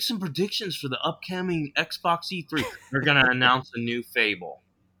 We'll make some predictions for the upcoming Xbox E3. They're going to announce a new Fable.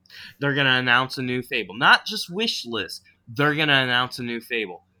 They're going to announce a new Fable. Not just wish list. They're going to announce a new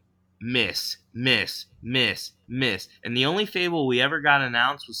Fable. Miss. And the only Fable we ever got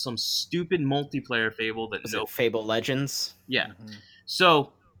announced was some stupid multiplayer Fable that Was it Fable Legends? Yeah.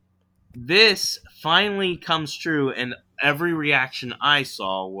 So this finally comes true, and every reaction I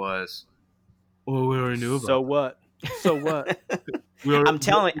saw was, "Oh, we already knew about." So what? So what? I'm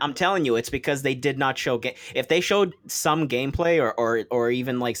telling you, it's because they did not show if they showed some gameplay or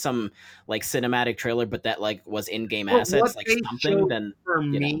even like some like cinematic trailer, but that like was in-game assets, like something, then for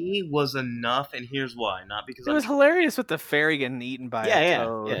me was enough. And here's why: not because it was hilarious with the fairy getting eaten by a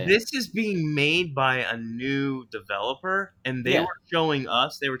toad. Yeah. This is being made by a new developer, and they were showing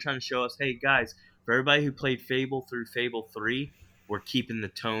us. They were trying to show us, hey guys, for everybody who played Fable through Fable 3, we're keeping the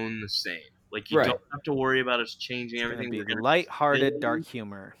tone the same. Like, you don't have to worry about us changing everything. We're gonna lighthearted dark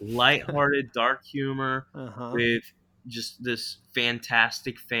humor. Lighthearted dark humor with just this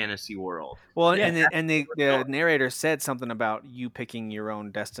fantastic fantasy world. Well, and the narrator said something about you picking your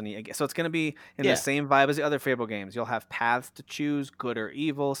own destiny. So it's going to be in the same vibe as the other Fable games. You'll have paths to choose, good or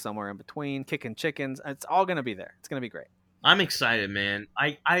evil, somewhere in between, kicking chickens. It's all going to be there. It's going to be great. I'm excited, man.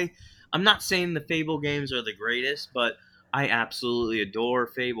 I'm not saying the Fable games are the greatest, but I absolutely adore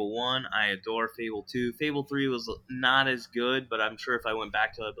Fable 1. I adore Fable 2. Fable 3 was not as good, but I'm sure if I went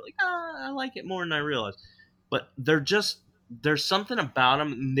back to it, I'd be like, I like it more than I realized. But there's something about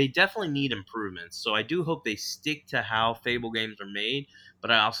them, and they definitely need improvements. So I do hope they stick to how Fable games are made,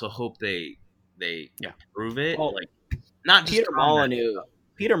 but I also hope they improve it. Well, like, not just Peter Molyneux.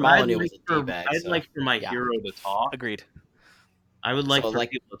 Peter Molyneux was a D-bag. I'd like for my hero to talk. Agreed. I would like for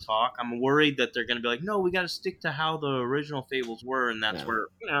people to talk. I'm worried that they're going to be like, no, we got to stick to how the original Fables were, and that's where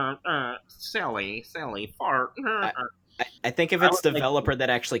Sally, fart. I think if it's a developer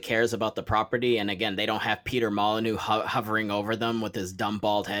that actually cares about the property, and again, they don't have Peter Molyneux hovering over them with his dumb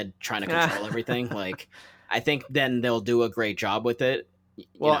bald head trying to control everything, like, I think then they'll do a great job with it.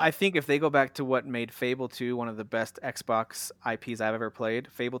 Well, I think if they go back to what made Fable 2 one of the best Xbox IPs I've ever played,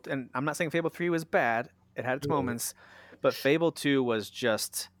 Fable, and I'm not saying Fable 3 was bad, it had its moments, but Fable 2 was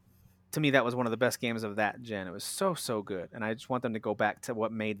just, to me, that was one of the best games of that gen. It was so good. And I just want them to go back to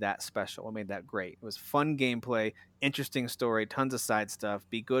what made that special, what made that great. It was fun gameplay, interesting story, tons of side stuff,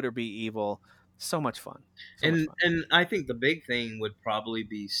 be good or be evil. So much fun. And I think the big thing would probably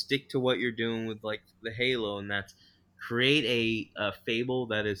be stick to what you're doing with like the Halo, and that's create a Fable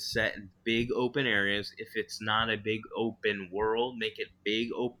that is set in big open areas. If it's not a big open world, make it big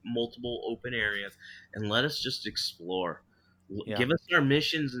multiple open areas, and let us just explore. Give us our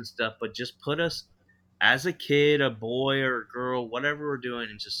missions and stuff, but just put us as a kid, a boy or a girl, whatever we're doing,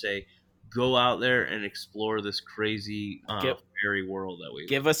 and just say, go out there and explore this crazy fairy world that we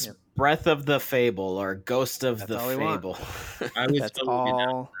give us Breath of the Fable or Ghost of the Fable. That's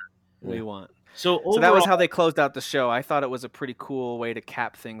all we want. So that was how they closed out the show. I thought it was a pretty cool way to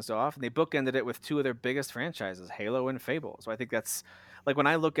cap things off. And they bookended it with two of their biggest franchises, Halo and Fable. So I think that's, like, when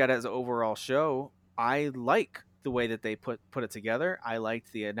I look at it as an overall show, I like the way that they put it together. I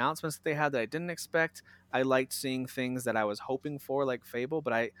liked the announcements that they had that I didn't expect. I liked seeing things that I was hoping for, like Fable,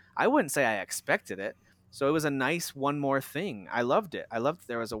 but I wouldn't say I expected it. So it was a nice one more thing. I loved it. I loved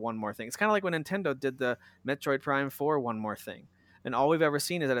there was a one more thing. It's kind of like when Nintendo did the Metroid Prime 4 one more thing. And all we've ever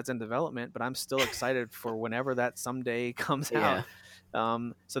seen is that it's in development, but I'm still excited for whenever that someday comes out.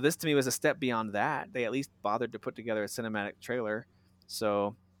 So this to me was a step beyond that. They at least bothered to put together a cinematic trailer.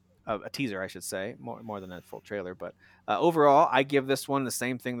 So a teaser, I should say, more than a full trailer. But overall, I give this one the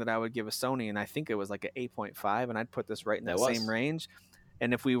same thing that I would give a Sony, and I think it was like an 8.5, and I'd put this right in that same range.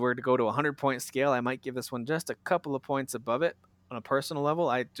 And if we were to go to a 100-point scale, I might give this one just a couple of points above it. On a personal level,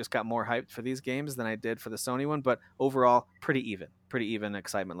 I just got more hyped for these games than I did for the Sony one, but overall, pretty even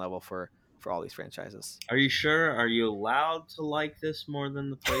excitement level for all these franchises. Are you sure? Are you allowed to like this more than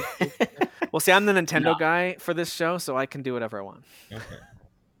the PlayStation? Well, see, I'm the Nintendo guy for this show, so I can do whatever I want. Okay.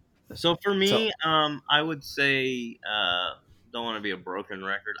 So for me, I would say, don't want to be a broken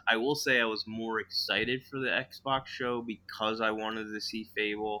record. I will say I was more excited for the Xbox show because I wanted to see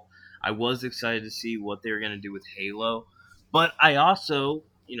Fable. I was excited to see what they were going to do with Halo. But I also,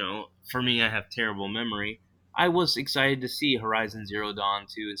 for me, I have terrible memory. I was excited to see Horizon Zero Dawn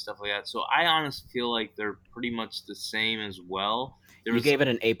 2 and stuff like that. So I honestly feel like they're pretty much the same as well. You gave it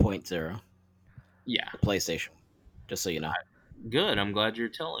an 8.0. Yeah. The PlayStation. Just so you know. Good. I'm glad you're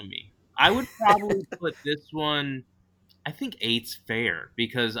telling me. I would probably put this one, I think 8's fair,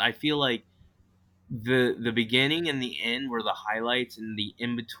 because I feel like the beginning and the end were the highlights, and the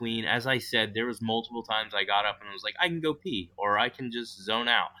in-between, as I said, there was multiple times I got up and was like, I can go pee, or I can just zone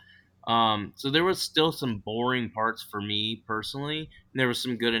out. So there was still some boring parts for me personally, and there were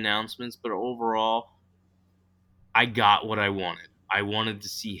some good announcements, but overall, I got what I wanted. I wanted to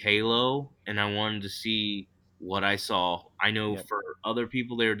see Halo, and I wanted to see what I saw. I know for other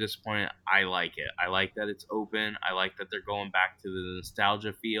people they were disappointed. I like it. I like that it's open. I like that they're going back to the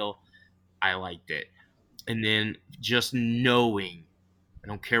nostalgia feel. I liked it. And then just knowing, I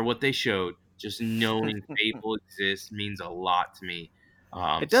don't care what they showed, just knowing Fable exists means a lot to me.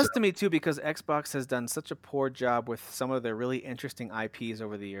 It does to me too, because Xbox has done such a poor job with some of their really interesting IPs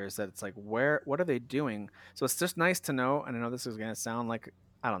over the years that it's like, what are they doing? So it's just nice to know. And I know this is going to sound like,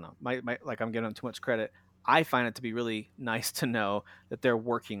 I don't know, like I'm giving them too much credit. I find it to be really nice to know that they're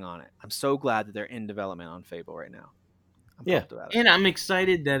working on it. I'm so glad that they're in development on Fable right now. And I'm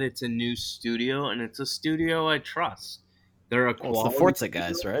excited that it's a new studio, and it's a studio I trust. They're a quality. It's the Forza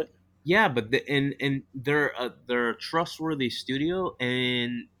guys, right? Yeah, but they're a trustworthy studio,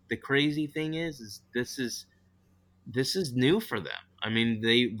 and the crazy thing is this is new for them. I mean,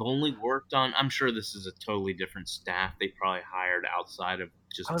 they've only worked on. I'm sure this is a totally different staff they probably hired outside of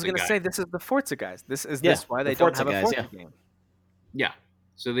just. I was going to say this is the Forza guys. This why they don't have a Forza game. Yeah,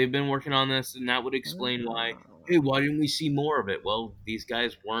 so they've been working on this, and that would explain why. Hey, why didn't we see more of it? Well, these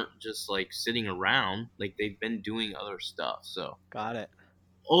guys weren't just like sitting around; like they've been doing other stuff. So got it.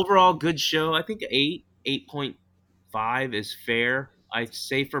 Overall, good show. I think 8.5 is fair. I'd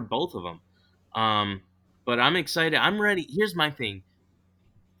say for both of them. But I'm excited. I'm ready. Here's my thing.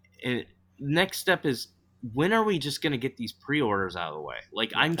 Next step is, when are we just going to get these pre-orders out of the way?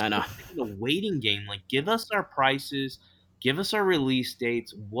 Like, I'm in a waiting game. Like, give us our prices. Give us our release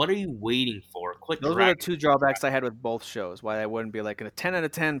dates. What are you waiting for? Those were the two drawbacks I had with both shows. Why I wouldn't be like a 10 out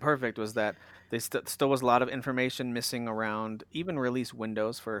of 10 perfect was that they still was a lot of information missing around even release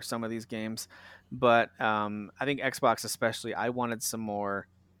windows for some of these games. But I think Xbox especially, I wanted some more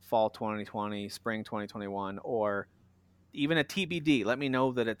fall 2020, spring 2021, or even a TBD. Let me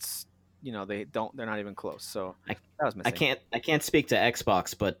know that it's, they're not even close. So that was missing. I can't speak to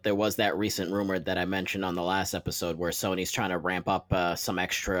Xbox, but there was that recent rumor that I mentioned on the last episode where Sony's trying to ramp up some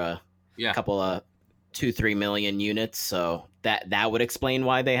extra, couple of 2-3 million units. So that would explain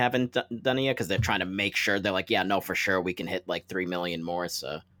why they haven't done it yet, because they're trying to make sure they're like, yeah, no, for sure we can hit like 3 million more.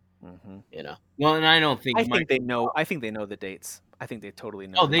 So Well, and I think they know. I think they know the dates. I think they totally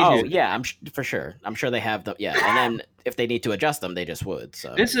know. Oh, they do. Yeah, for sure. I'm sure they have them. Yeah, and then if they need to adjust them, they just would.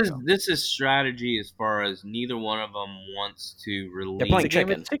 So this is strategy as far as neither one of them wants to release. They're playing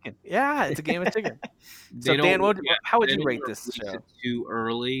chicken. Yeah, it's a game of chicken. So Dan, how would you rate this show? It too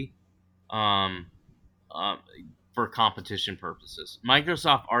early, for competition purposes.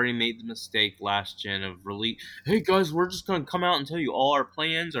 Microsoft already made the mistake last gen of release. Hey guys, we're just going to come out and tell you all our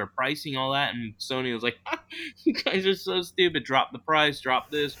plans, our pricing, all that. And Sony was like, you guys are so stupid. Drop the price,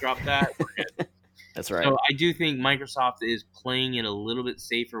 drop this, drop that. That's right. So I do think Microsoft is playing it a little bit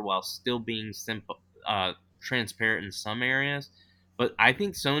safer while still being transparent in some areas. But I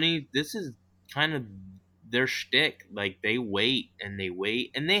think Sony, this is kind of their shtick. Like, they wait, and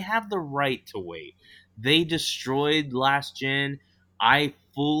they have the right to wait. They destroyed last gen. I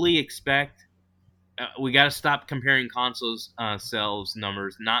fully expect we got to stop comparing consoles sales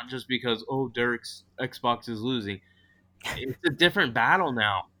numbers, not just because Derek's Xbox is losing. It's a different battle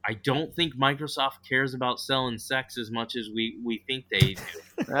now. I don't think Microsoft cares about selling sex as much as we think they do.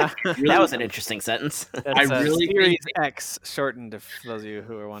 That was an interesting sentence. I really Series X shortened, for those of you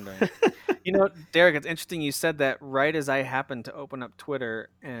who are wondering. Derek, it's interesting you said that right as I happened to open up Twitter,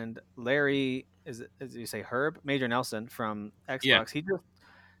 and Larry, as you say, Herb, Major Nelson from Xbox, he just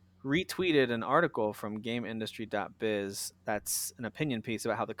retweeted an article from GameIndustry.biz that's an opinion piece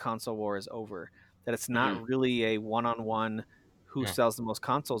about how the console war is over, that it's not really a one-on-one who sells the most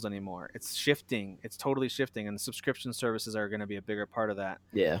consoles anymore. It's shifting. It's totally shifting, and subscription services are going to be a bigger part of that.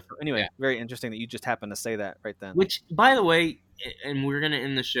 Yeah. So anyway, very interesting that you just happened to say that right then. Which, by the way, and we're going to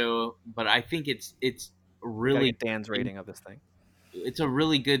end the show, but I think it's really Dan's rating of this thing. it's a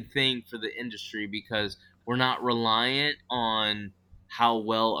really good thing for the industry because we're not reliant on how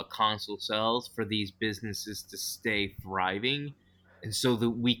well a console sells for these businesses to stay thriving, and so that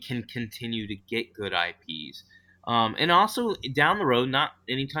we can continue to get good IPs. And also down the road, not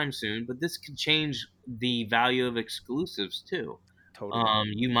anytime soon, but this could change the value of exclusives too.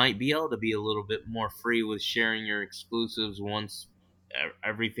 Totally. You might be able to be a little bit more free with sharing your exclusives once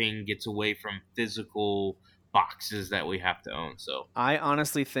everything gets away from physical boxes that we have to own. So I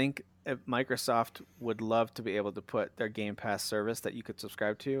honestly think Microsoft would love to be able to put their Game Pass service that you could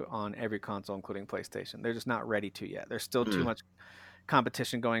subscribe to on every console, including PlayStation. They're just not ready to yet. There's still too much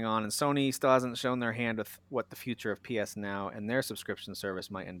competition going on, and Sony still hasn't shown their hand with what the future of PS Now and their subscription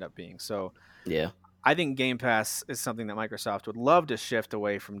service might end up being. So Yeah. I think Game Pass is something that Microsoft would love to shift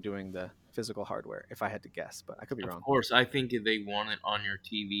away from doing the physical hardware, if I had to guess, but I could be wrong. of course, I think if they want it on your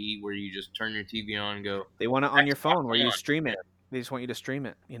TV, where you just turn your TV on and go. They want it on your phone where you One. stream it. They just want you to stream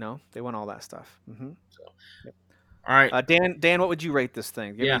it. They want all that stuff. All right, Dan, what would you rate this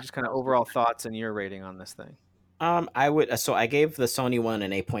thing? Give Yeah. me just kind of overall thoughts and your rating on this thing. I would. So I gave the Sony one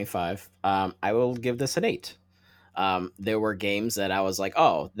an 8.5. I will give this an 8. There were games that I was like,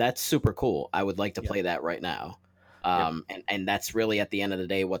 oh, that's super cool. I would like to play that right now. And that's really at the end of the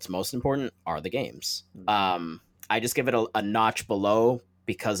day, what's most important are the games. I just give it a notch below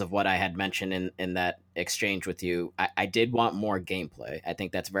because of what I had mentioned in that exchange with you. I did want more gameplay. I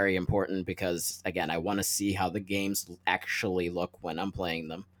think that's very important because, again, I want to see how the games actually look when I'm playing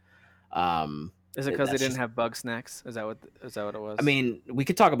them. Is it because they didn't have bug snacks? Is that what it was? I mean, we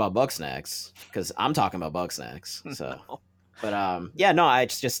could talk about bug snacks because I'm talking about bug snacks. So, but yeah, no,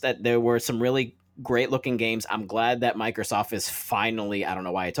 it's just that there were some really great looking games. I'm glad that Microsoft is finally, I don't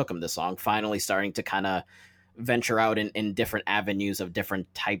know why it took them this long, finally starting to kind of venture out in different avenues of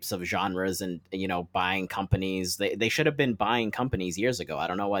different types of genres and, buying companies. They should have been buying companies years ago. I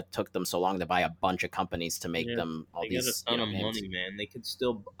don't know what took them so long to buy a bunch of companies to make them all they these. got a ton of money, man. They could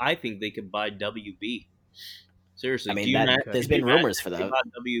still. I think they could buy WB. Seriously, I mean, there's been rumors for that. They bought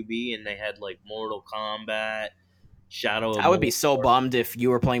WB and they had like Mortal Kombat, Shadow. I would be so bummed if you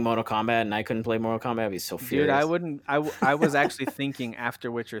were playing Mortal Kombat and I couldn't play Mortal Kombat. I'd be so furious. Dude, I wouldn't. I was actually thinking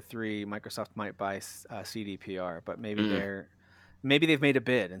after Witcher 3, Microsoft might buy CDPR, but maybe they've made a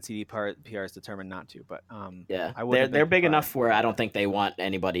bid and CDPR is determined not to. But yeah, they're big enough where I don't think they want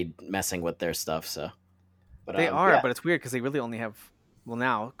anybody messing with their stuff. So, but they are. yeah. But it's weird because they really only have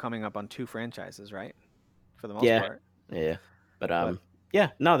now coming up on 2 franchises, right? For the most part. Yeah. But yeah,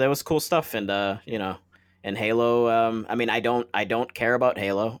 no, that was cool stuff, and And Halo, I mean, I don't care about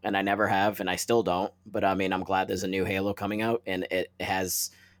Halo, and I never have, and I still don't. But I mean, I'm glad there's a new Halo coming out, and it has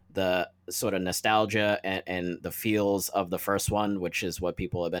the sort of nostalgia and the feels of the first one, which is what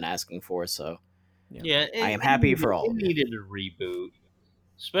people have been asking for. So, yeah, I am happy for all. It needed a reboot,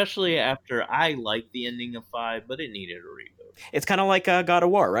 especially after I liked the ending of 5, but it needed a reboot. It's kind of like God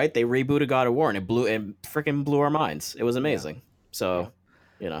of War, right? They rebooted God of War, and it freaking blew our minds. It was amazing. Yeah. So.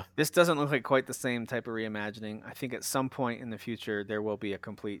 This doesn't look like quite the same type of reimagining. I think at some point in the future there will be a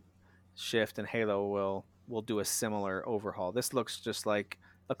complete shift, and Halo will do a similar overhaul. This looks just like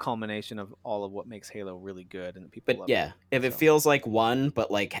a culmination of all of what makes Halo really good, and people. But yeah, if it feels like one, but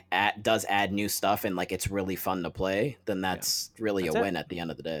like does add new stuff and like it's really fun to play, then that's really a win at the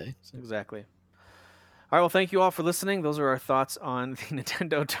end of the day. So. Exactly. All right, well, thank you all for listening. Those are our thoughts on the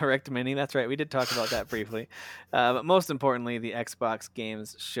Nintendo Direct Mini. That's right, we did talk about that briefly. But most importantly, the Xbox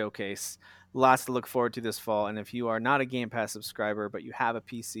Games Showcase. Lots to look forward to this fall. And if you are not a Game Pass subscriber, but you have a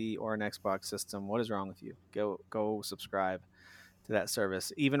PC or an Xbox system, what is wrong with you? Go subscribe to that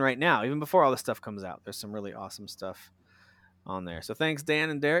service. Even right now, even before all this stuff comes out, there's some really awesome stuff on there. So thanks, Dan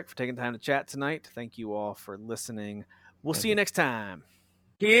and Derek, for taking time to chat tonight. Thank you all for listening. We'll see you next time.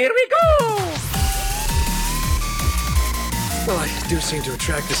 Here we go! Well, I do seem to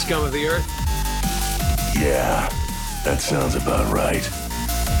attract the scum of the earth. Yeah, that sounds about right.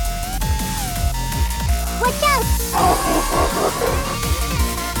 Watch out!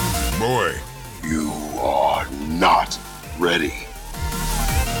 Boy, you are not ready.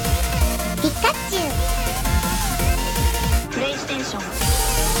 Pikachu! PlayStation.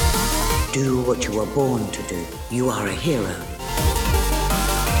 Do what you were born to do. You are a hero.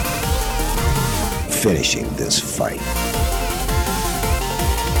 Finishing this fight.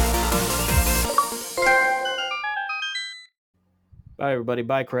 Bye, everybody.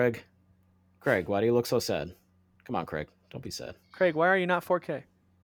 Bye, Craig. Craig, why do you look so sad? Come on, Craig. Don't be sad. Craig, why are you not 4K?